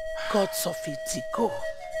 Gods of Itigo.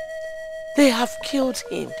 They have killed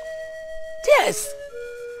him. Yes.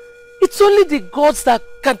 It's only the gods that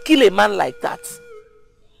can kill a man like that.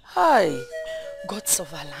 Hi. Gods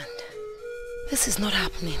of our land. This is not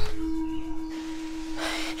happening.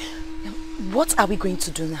 What are we going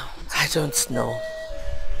to do now? I don't know.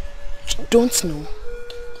 Don't know?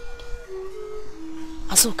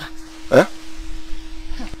 Azuka. Eh?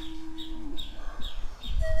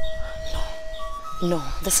 No,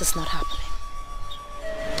 this is not happening.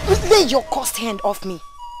 Lay your cursed hand off me.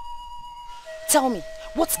 Tell me,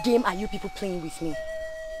 what game are you people playing with me?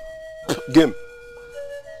 Game?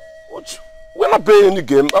 What? We're not playing any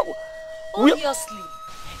game. Obviously.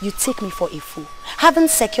 You take me for a fool. Having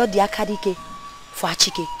secured the Akadike for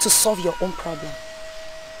Achike to solve your own problem.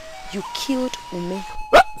 You killed Ume.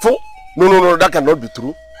 Fool? No, that cannot be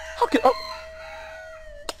true. Okay,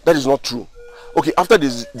 that is not true. Okay, after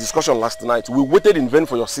this discussion last night, we waited in vain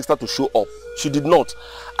for your sister to show up. She did not.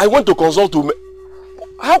 I went to consult Ume.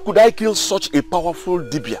 How could I kill such a powerful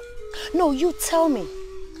Dibia? No, you tell me.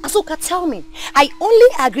 Azuka, tell me. I only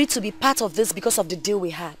agreed to be part of this because of the deal we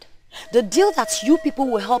had. The deal that you people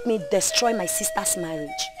will help me destroy my sister's marriage.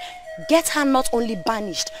 Get her not only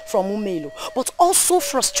banished from Umelo, but also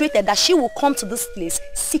frustrated that she will come to this place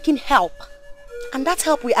seeking help. And that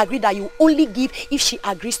help we agreed that you only give if she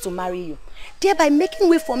agrees to marry you. Thereby making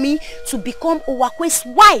way for me to become Owakwe's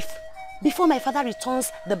wife before my father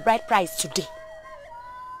returns the bride price today.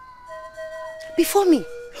 Before me,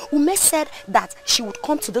 Ume said that she would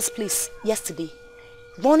come to this place yesterday,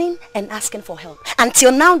 running and asking for help.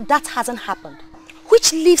 Until now, that hasn't happened.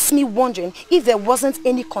 Which leaves me wondering if there wasn't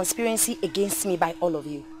any conspiracy against me by all of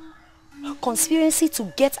you. Conspiracy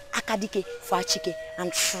to get Akadike for Achike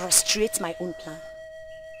and frustrate my own plan.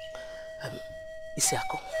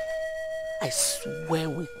 Isiako, I swear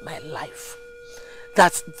with my life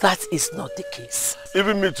that is not the case.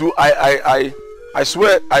 Even me too, I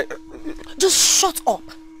swear, Just shut up.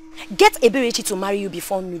 Get Eberechi to marry you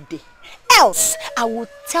before midday. Else, I will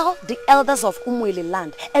tell the elders of Umwele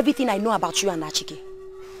land everything I know about you and Achike.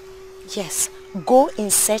 Yes, go in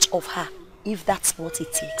search of her if that's what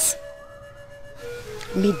it takes.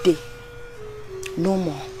 Midday. No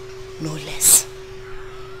more, no less.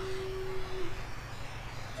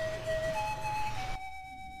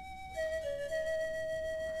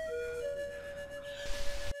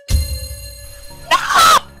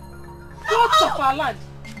 Gods of our land.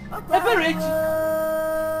 Eberechi.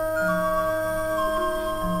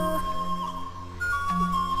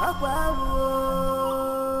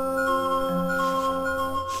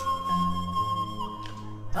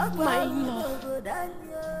 My love,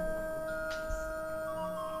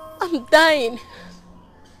 I'm dying.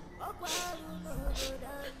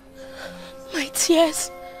 My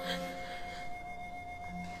tears,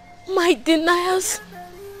 my denials,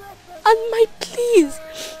 and my pleas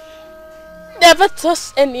never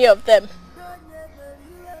touched any of them.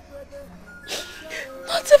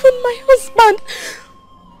 Not even my husband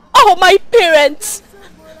or my parents.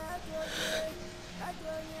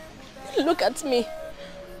 Look at me.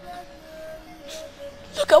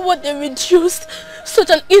 Look at what they reduced such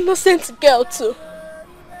an innocent girl to.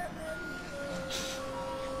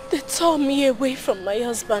 They tore me away from my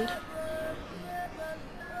husband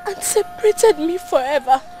and separated me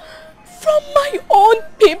forever from my own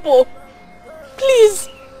people. Please,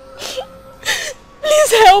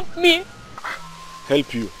 please help me.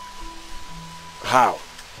 Help you? How?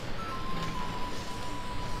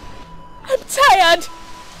 I'm tired.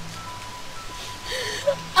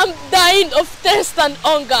 I'm dying of thirst and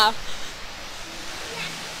hunger.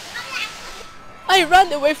 I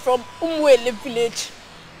ran away from Umwele village.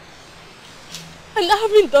 And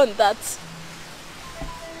having done that,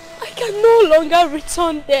 I can no longer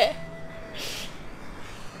return there.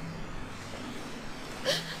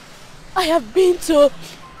 I have been to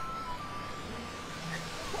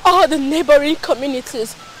all the neighboring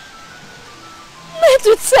communities, met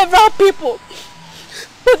with several people,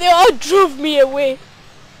 but they all drove me away.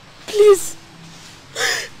 Please,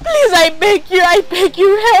 please, I beg you,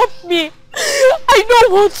 help me. I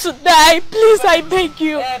don't want to die. Please, I beg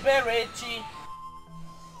you.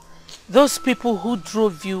 Those people who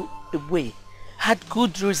drove you away had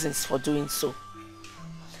good reasons for doing so.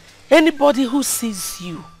 Anybody who sees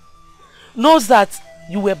you knows that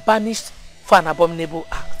you were banished for an abominable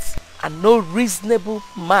act, and no reasonable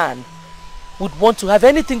man would want to have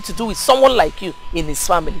anything to do with someone like you in his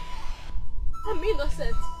family. I'm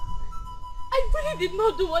innocent. I really did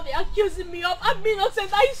not do what they're accusing me of. I'm innocent,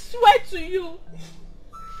 I swear to you.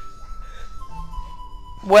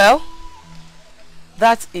 Well,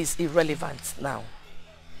 that is irrelevant now.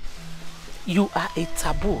 You are a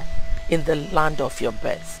taboo in the land of your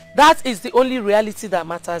birth. That is the only reality that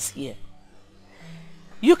matters here.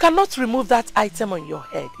 You cannot remove that item on your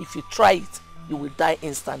head. If you try it, you will die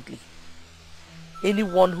instantly.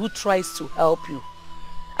 Anyone who tries to help you,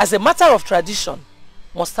 as a matter of tradition,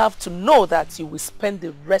 must have to know that you will spend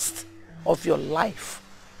the rest of your life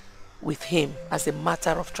with him as a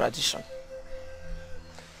matter of tradition.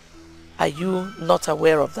 Are you not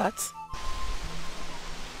aware of that?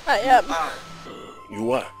 I am.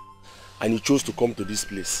 You are. And you chose to come to this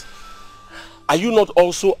place. Are you not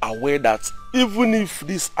also aware that even if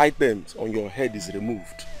these items on your head is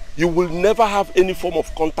removed, you will never have any form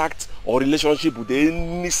of contact or relationship with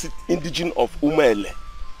any indigene of Umele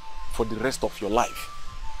for the rest of your life?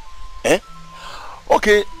 Eh?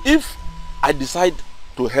 Okay, if I decide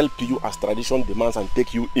to help you as tradition demands and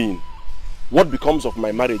take you in, what becomes of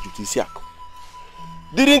my marriage with Isiaku?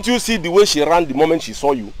 Didn't you see the way she ran the moment she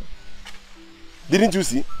saw you? Didn't you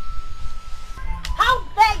see? How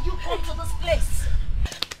dare you come to this place?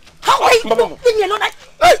 How dare you leave me alone?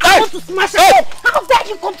 I want to smash your head. How dare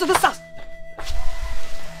you come to this house?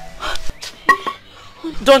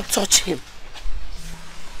 Don't touch him.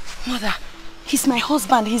 Mother, he's my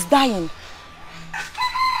husband. He's dying.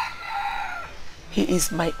 He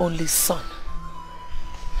is my only son.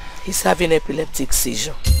 He's having epileptic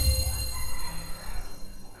seizure.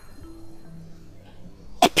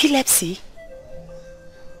 Epilepsy?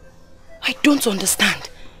 I don't understand.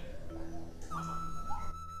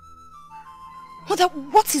 Mother,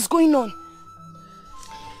 what is going on?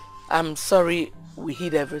 I'm sorry we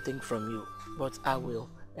hid everything from you, but I will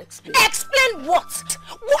explain. Explain what?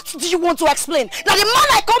 What do you want to explain? That the man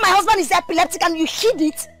I call my husband is epileptic and you hid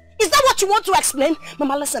it? Is that what you want to explain?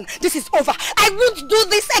 Mama, listen, this is over. I won't do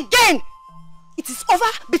this again. It is over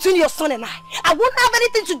between your son and I. I won't have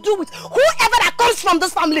anything to do with whoever that comes from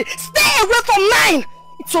this family. Stay away from mine.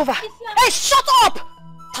 It's over. Hey, shut up!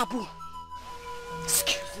 Taboo.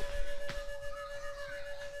 Excuse me.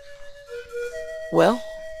 Well,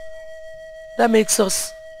 that makes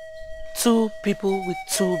us two people with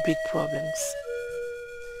two big problems.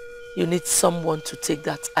 You need someone to take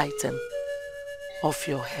that item off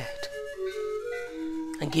your head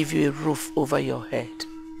and give you a roof over your head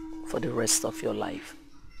for the rest of your life.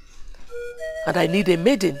 And I need a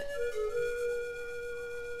maiden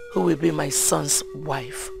who will be my son's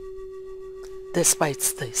wife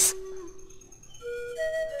despite this.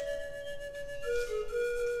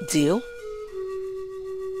 Deal?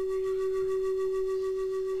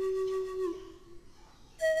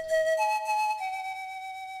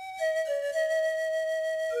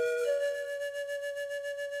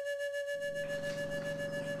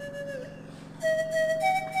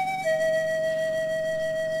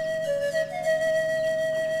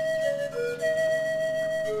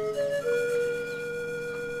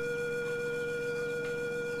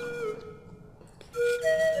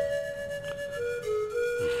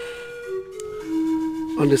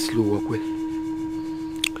 Honestly, Wakwe,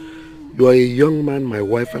 you are a young man my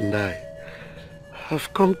wife and I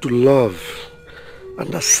have come to love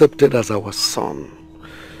and accepted as our son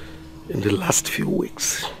in the last few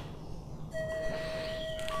weeks.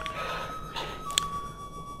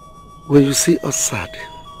 When you see us sad,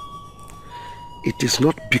 it is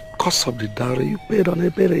not because of the dowry you paid on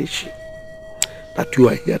Eberechi that you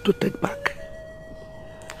are here to take back.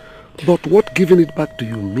 But what giving it back to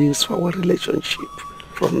you means for our relationship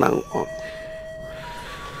from now on.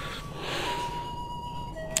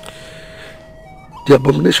 The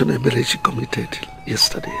abomination Eberechi committed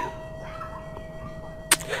yesterday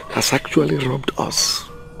has actually robbed us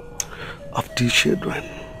of 2 children.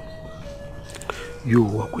 You,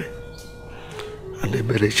 Wakwe, and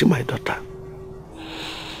Eberechi, my daughter.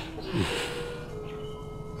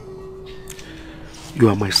 You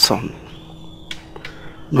are my son,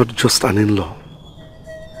 not just an in-law.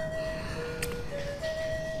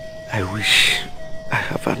 I wish I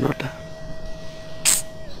have another.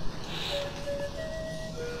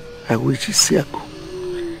 I wish Isiaku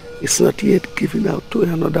is not yet given out to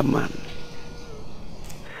another man.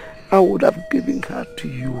 I would have given her to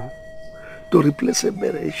you to replace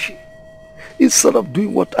Eberechi instead of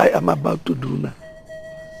doing what I am about to do now.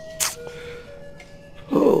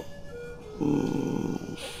 Oh,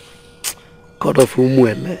 God of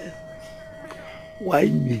Umuele, why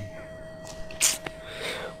me?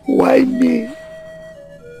 Why me?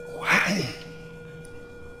 Why?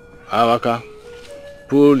 Awaka,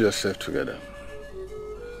 pull yourself together.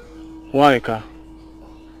 Waika,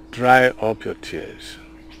 dry up your tears.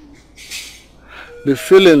 The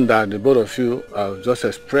feeling that the both of you have just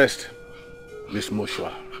expressed is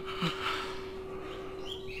mutual.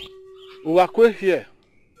 Uwakwe here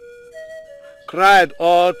cried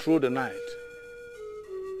all through the night.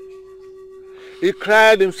 He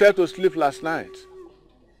cried himself to sleep last night.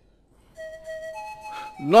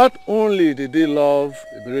 Not only did he love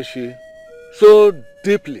Eberechi so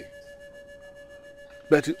deeply,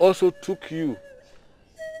 but he also took you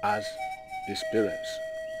as his parents.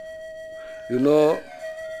 You know,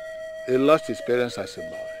 he lost his parents as a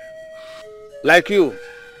boy. Like you,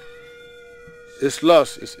 his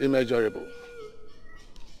loss is immeasurable.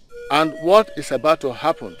 And what is about to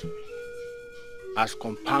happen has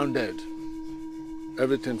compounded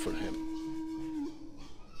everything for him.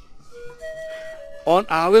 On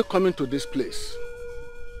our way coming to this place,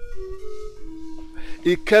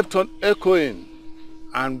 he kept on echoing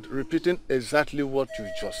and repeating exactly what you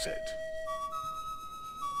just said.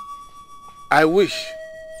 I wish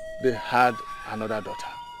they had another daughter.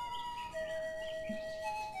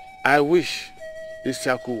 I wish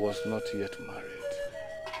Isiaku was not yet married.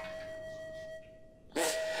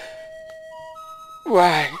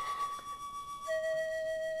 Why?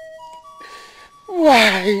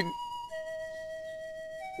 Why?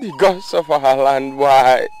 The gods of our land,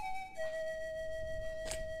 why?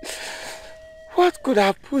 What could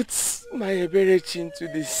have put my Eberechi into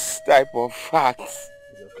this type of facts?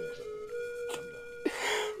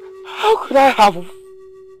 How could I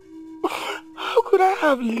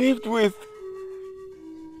have lived with?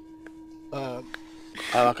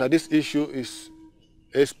 Awaka, this issue is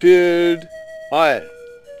a spilled oil.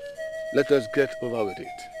 Let us get over with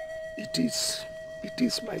it. It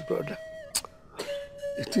is my brother.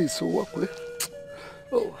 It is Uwakwe.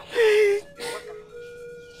 Oh.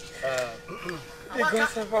 The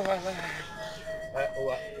gods of our land.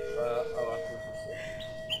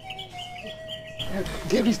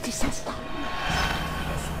 There is disaster.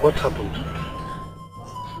 What happened?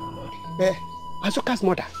 Azuka's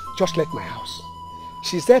mother just left my house.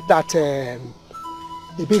 She said that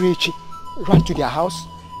Eberechi ran to their house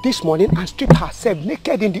this morning and stripped herself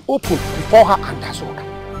naked in the open before her and Azuka.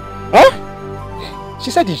 Huh?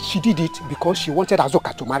 She said she did it because she wanted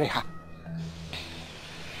Azuka to marry her.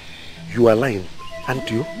 You are lying, aren't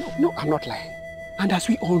you? No, I'm not lying. And as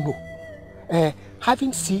we all know,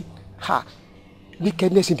 having seen her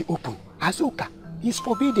nakedness in the open, Azuka is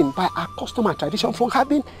forbidden by our custom and tradition from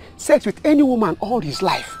having sex with any woman all his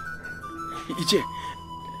life. Ije,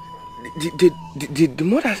 did the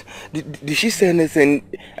mother, did she say anything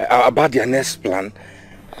about their next plan?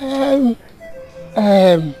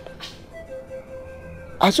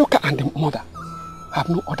 Azuka and the mother have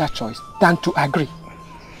no other choice than to agree.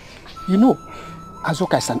 You know,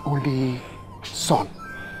 Azuka is an only son.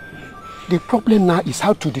 The problem now is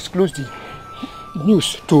how to disclose the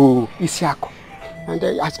news to Isiaku.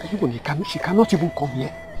 And she cannot even come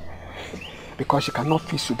here because she cannot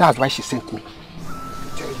face you. That's why she sent me.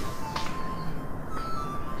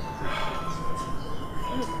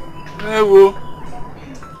 Hello.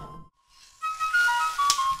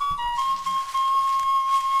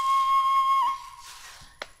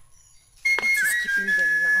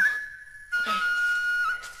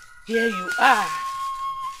 Here you are.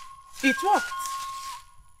 It worked.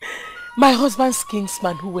 My husband's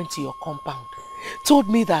kinsman who went to your compound told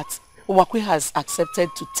me that Uwakwe has accepted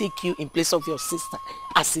to take you in place of your sister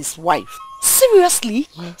as his wife. Seriously?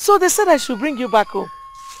 So they said I should bring you back home.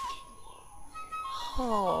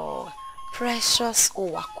 Oh, precious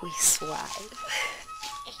Uwakwe's wife.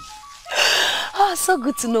 Oh, so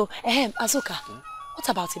good to know. Azoka, what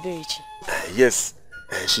about Iberichi? Yes,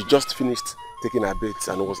 she just finished taking her bath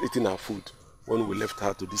and was eating her food when we left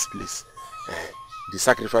her to this place. The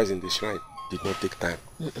sacrifice in the shrine did not take time.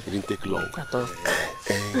 It didn't take long. At all.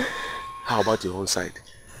 How about your own side?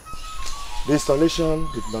 The installation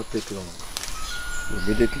did not take long. We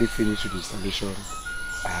immediately finished with the installation.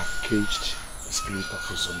 I have caged the spirit of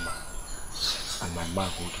Uzuma, and my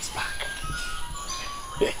manhood is back.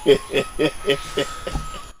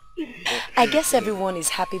 I guess everyone is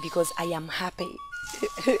happy because I am happy.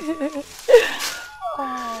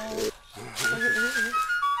 Oh.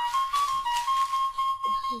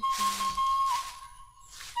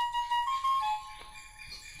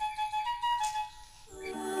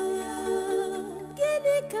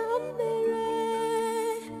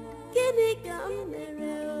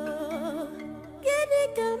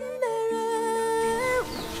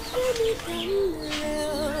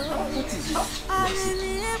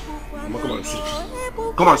 Come and see.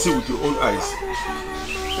 Come and see with your own eyes.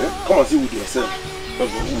 Come and see with yourself.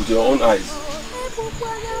 With your own eyes.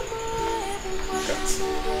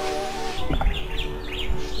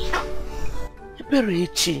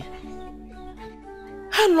 Iberichi,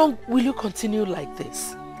 how long will you continue like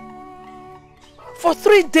this? For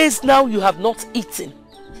 3 days now you have not eaten.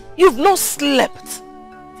 You've not slept.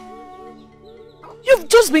 You've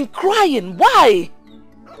just been crying. Why?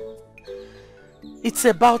 It's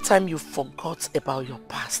about time you forgot about your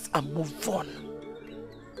past and move on.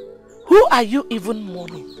 Who are you even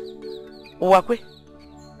mourning? Uwakwe?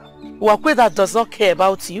 Uwakwe that does not care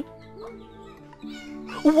about you?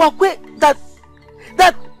 Uwakwe that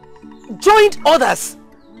joined others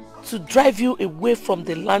to drive you away from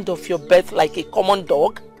the land of your birth like a common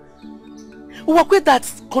dog? Uwakwe that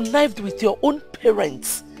connived with your own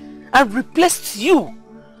parents and replaced you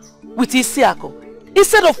with Isiako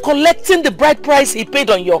instead of collecting the bride price he paid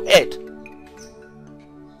on your head?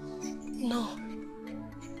 No.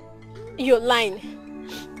 You're lying.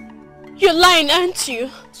 You're lying, aren't you?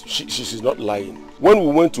 She's not lying. When we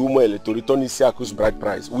went to Umuele to return Isiaku's bride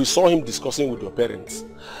price, we saw him discussing with your parents.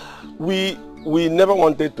 We never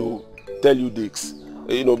wanted to tell you this,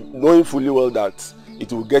 knowing fully well that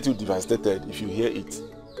it will get you devastated if you hear it.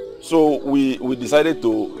 So we decided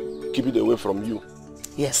to keep it away from you.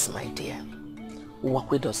 Yes, my dear.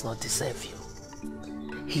 Uwakwe does not deserve you.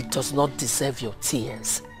 He does not deserve your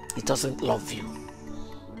tears. He doesn't love you.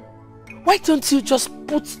 Why don't you just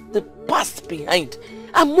put the past behind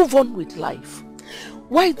and move on with life?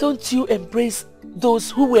 Why don't you embrace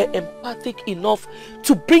those who were empathic enough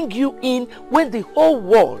to bring you in when the whole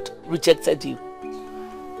world rejected you?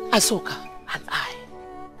 Azoka and I,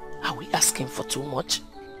 are we asking for too much?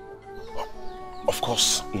 Of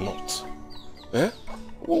course not.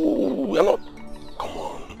 We are not. Come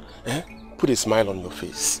on. Put a smile on your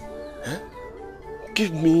face.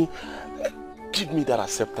 Give me that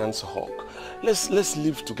acceptance hug. Let's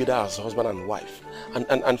live together as husband and wife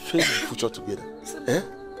and face the future together.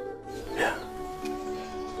 Yeah.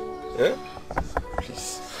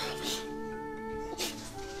 Please.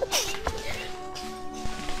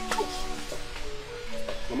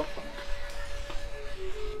 Mama.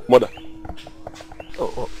 Mother.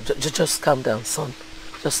 Just calm down, son.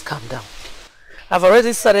 Just calm down. I've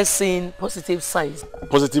already started seeing positive signs.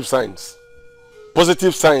 Positive signs?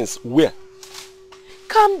 Positive signs where?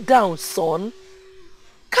 Calm down, son.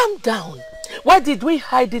 Calm down. Why did we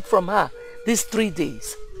hide it from her these 3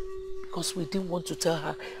 days? Because we didn't want to tell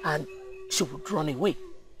her and she would run away.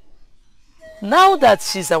 Now that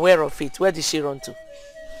she's aware of it, where did she run to?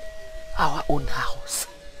 Our own house.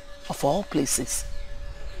 Of all places.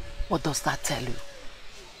 What does that tell you?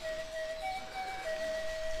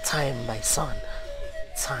 Time, my son.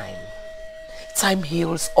 Time. Time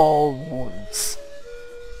heals all wounds.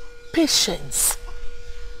 Patience.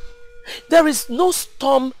 There is no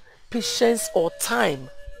storm patience or time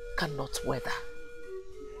cannot weather.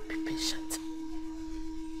 Be patient.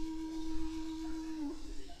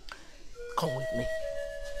 Come with me.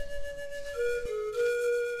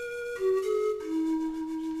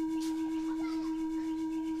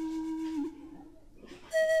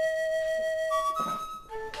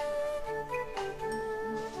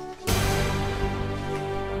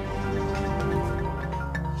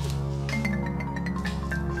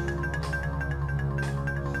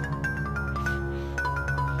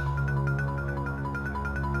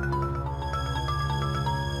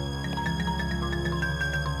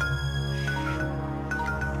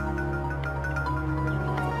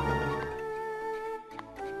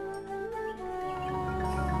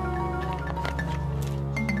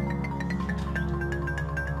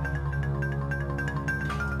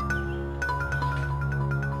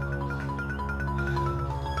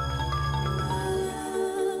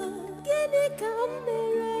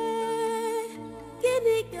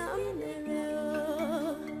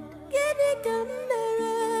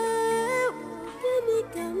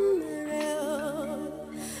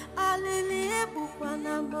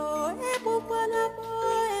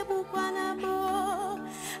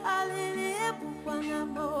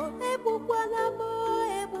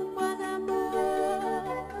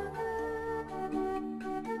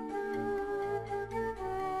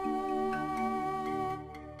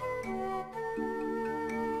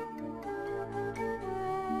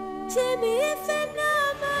 What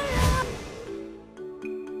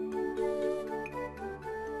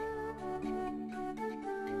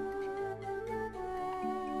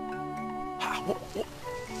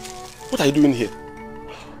are you doing here?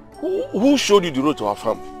 Who showed you the road to our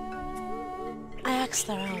farm? I asked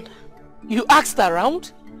around. You asked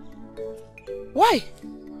around? Why?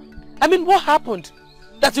 I mean, what happened?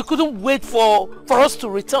 That you couldn't wait for us to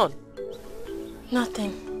return?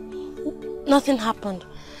 Nothing. Nothing happened.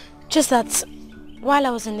 Just that while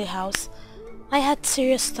I was in the house, I had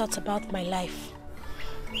serious thoughts about my life.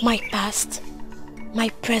 My past, my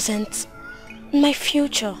present, my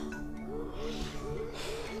future.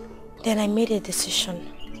 Then I made a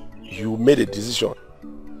decision. You made a decision?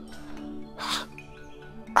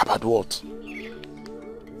 About what?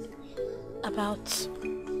 About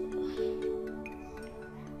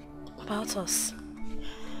us.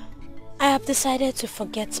 I have decided to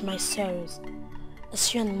forget my sorrows,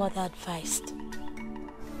 as you and Mother advised.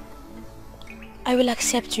 I will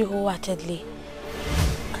accept you wholeheartedly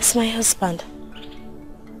as my husband.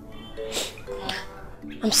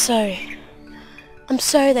 I'm sorry. I'm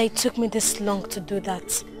sorry that it took me this long to do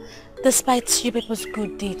that, despite you people's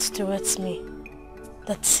good deeds towards me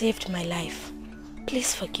that saved my life.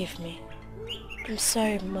 Please forgive me. I'm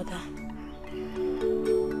sorry, Mother.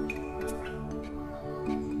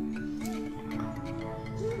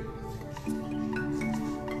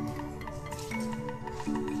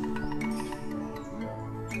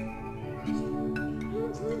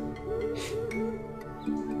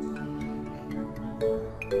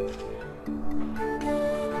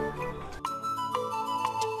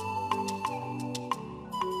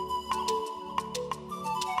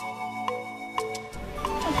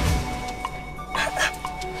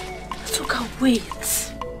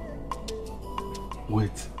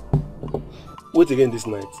 Wait. Wait again this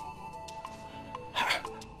night.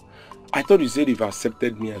 I thought you said you've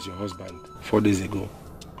accepted me as your husband 4 days ago.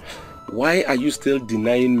 Why are you still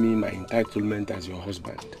denying me my entitlement as your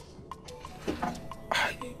husband?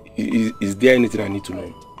 Is there anything I need to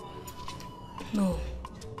know? No.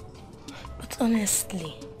 But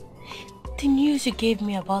honestly, the news you gave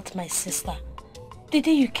me about my sister, the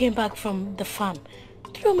day you came back from the farm,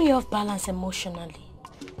 threw me off balance emotionally.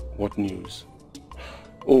 What news?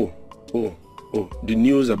 Oh, the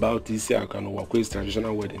news about Isiaka and Owakwe's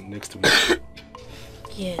traditional wedding next week.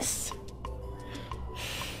 Yes.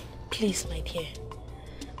 Please, my dear.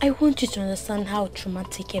 I want you to understand how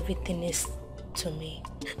traumatic everything is to me.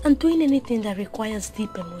 And doing anything that requires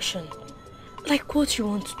deep emotion, like what you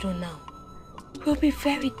want to do now, will be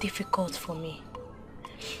very difficult for me.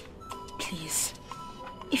 Please.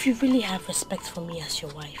 If you really have respect for me as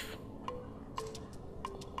your wife,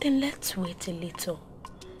 then let's wait a little.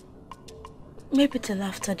 Maybe till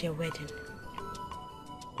after their wedding.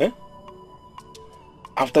 Eh?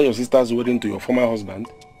 After your sister's wedding to your former husband?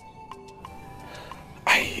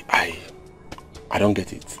 I don't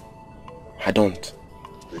get it. I don't.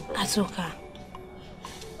 Azuka,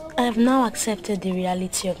 I have now accepted the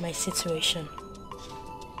reality of my situation.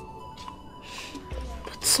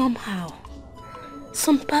 But somehow,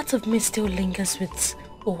 some part of me still lingers with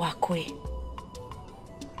Owakwe.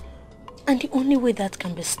 And the only way that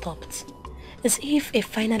can be stopped is if he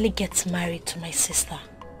finally gets married to my sister.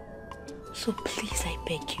 So please, I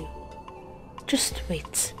beg you, just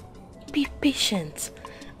wait. Be patient.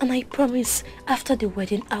 And I promise after the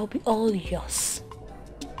wedding, I'll be all yours.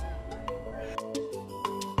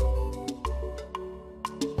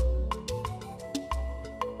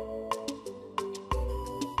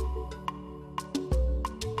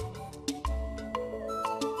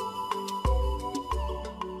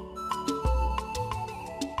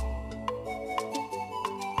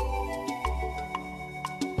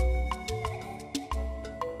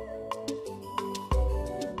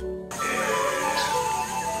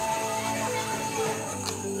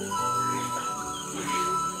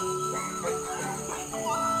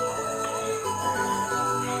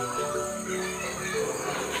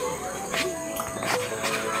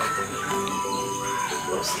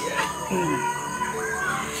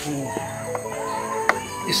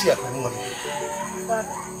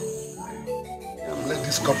 Let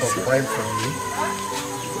this cup of wine from me.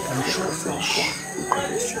 I'm sure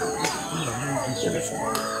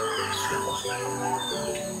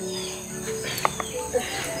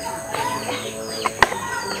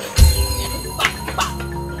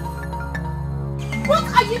What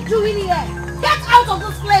are you doing here? Get out of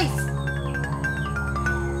this place!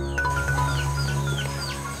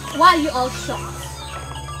 Why are you all shocked?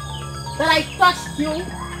 That I touched you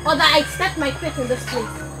or that I set my foot in this place?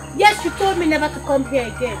 Yes, you told me never to come here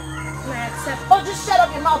again. And I accept. Oh, just shut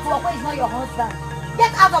up your mouth. Uwakwe is not your husband.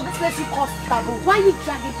 Get out of this place, you caused taboo. Why are you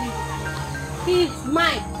dragging me? He is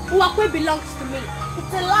mine. Uwakwe belongs to me.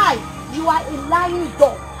 It's a lie. You are a lying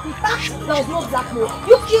dog. In fact, there was no blackmail.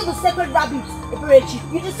 You killed the sacred rabbit, Eberechi.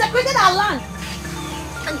 You desecrated our land.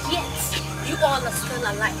 And yet, you all are still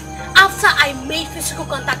alive. After I made physical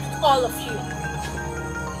contact with all of you.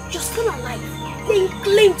 You're still alive. Laying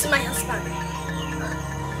claim to my husband.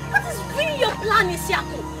 What is really your plan,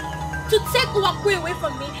 Isiaku? To take Uwakwe away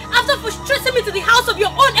from me after frustrating me to the house of your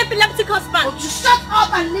own epileptic husband? Oh, you shut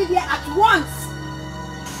up and leave here at once.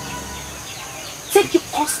 Take your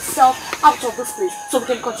cursed self out of this place so we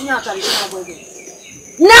can continue our traditional wedding.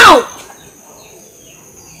 Now!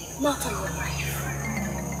 Not on your life.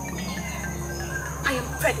 I am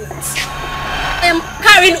pregnant. I am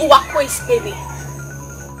carrying Uwakwe's baby.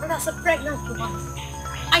 And as a pregnant woman,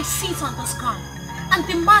 I sit on this ground and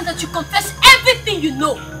demand that you confess everything you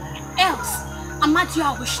know. Else,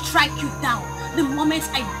 Amadia will strike you down the moment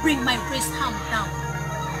I bring my raised hand down.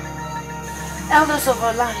 Elders of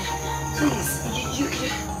our land, please.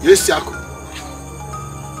 Yes, Yaku.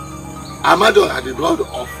 Amado had the god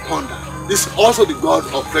of thunder. This is also the god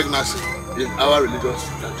of pregnancy in our religious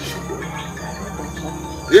tradition.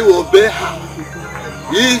 He will obey her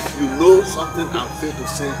if you know something unfair to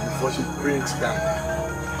say before she brings down.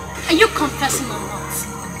 Are you confessing or not?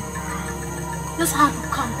 This hand will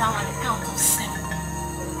come down at the count of 7.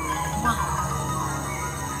 1,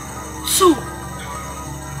 2,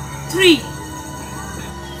 3,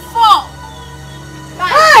 4.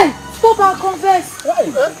 Hey! Stop and confess!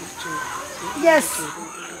 Yes.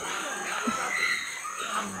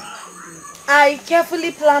 I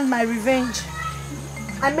carefully planned my revenge.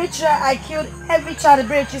 I made sure I killed every child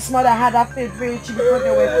Eberechi's mother had after Eberechi before they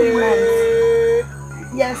were 3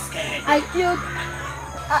 months. Yes, I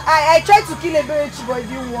tried to kill Eberechi, but it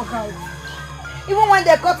didn't work out. Even when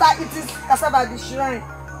they caught her eating cassava at the shrine,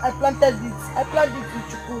 I planted it. I planted it in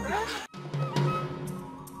Chukwudi.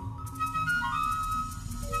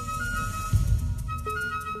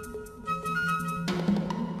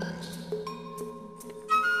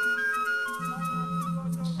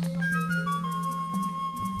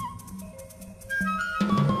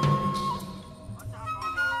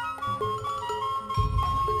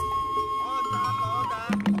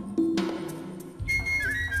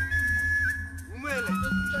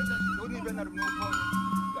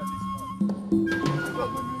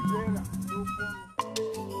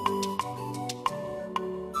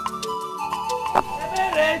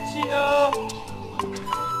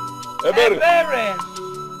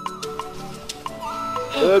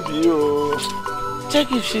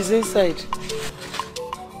 Check if she's inside.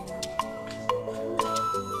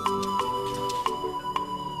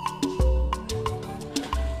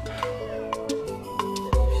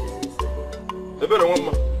 Ebere, one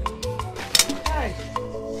more.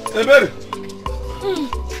 Ebere.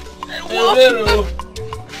 Ebere.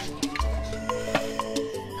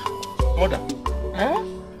 Mother. Huh?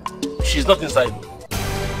 She's not inside.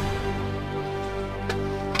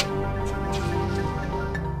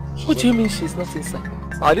 What do you mean she's not inside?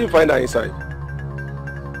 I didn't find her inside.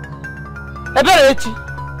 Eberechi!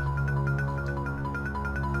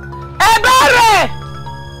 Ebere!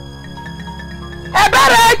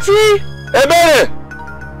 Eberechi! Ebere!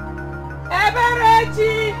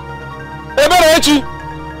 Eberechi! Eberechi!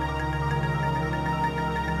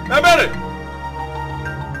 Ebere!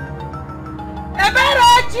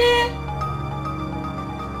 Eberechi!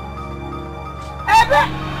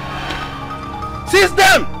 Seize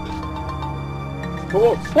them! For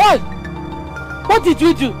what? Why? What did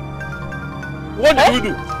we do? What did we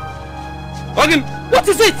do? Ogin! What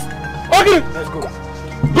is it? Ogin! Let's go.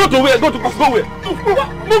 Go to where? Go where?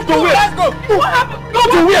 Move to where? Let's go. What happened? Go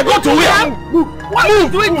to where? Go to where? Move. What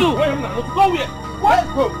did we do? Go where?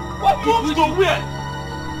 Let's go. What did we do? Where?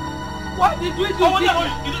 What did we do?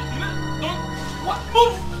 Don't. What?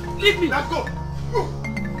 Move. Leave me. Let's go.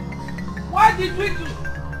 What did we do?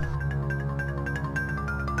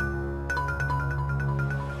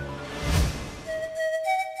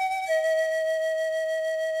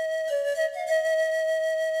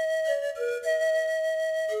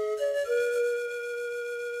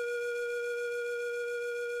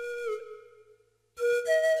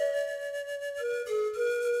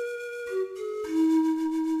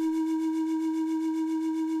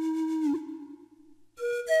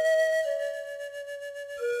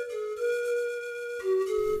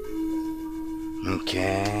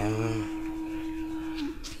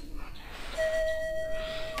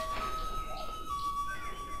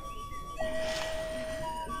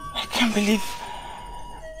 I can't believe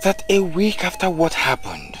that a week after what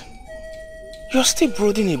happened, You're still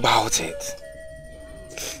brooding about it.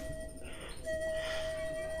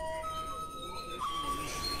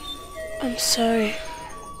 I'm sorry.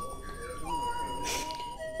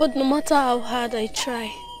 But no matter how hard I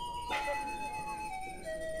try,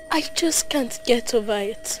 I just can't get over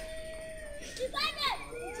it.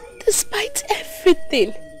 Despite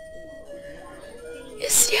everything,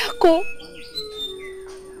 Isiako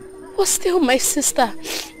was still my sister.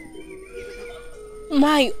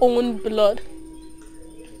 My own blood.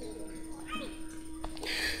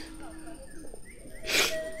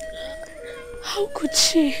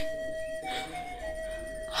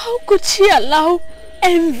 How could she allow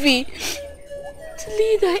envy to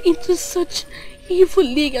lead her into such evil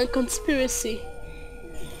league and conspiracy?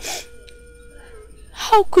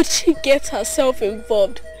 How could she get herself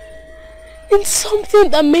involved in something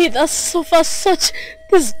that made us suffer such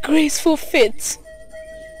disgraceful fate?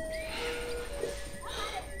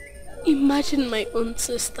 Imagine my own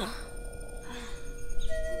sister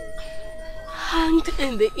hanged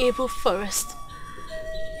in the evil forest,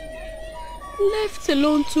 left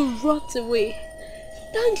alone to rot away,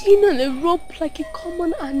 dangling on a rope like a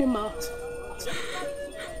common animal.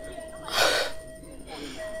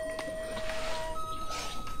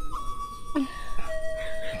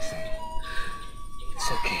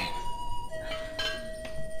 It's okay.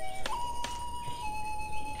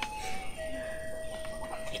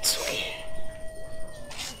 It's okay.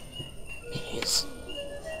 Yes.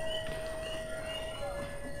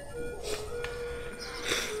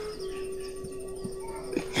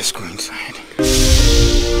 Let's go inside.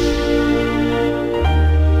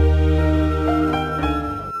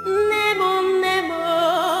 Nemo,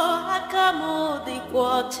 akamo di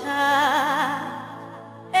quota.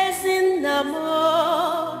 Ezinamo,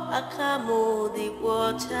 akamo di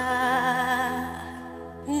quota.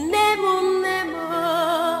 Nemo,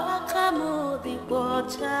 akamo di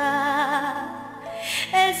quota.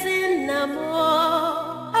 Ezinamo,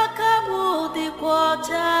 akamo di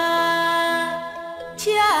quota.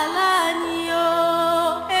 Chialanio,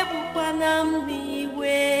 ebukwanam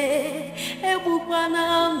niwe,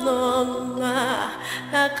 ebukwanam nonma,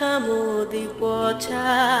 akamo di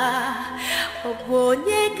quota.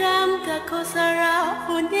 Obonye kam kakosara,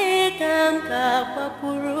 onye kam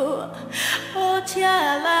kapapuru. O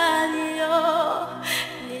chialanio,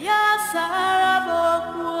 niya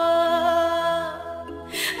sarabokwo.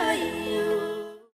 Ayo.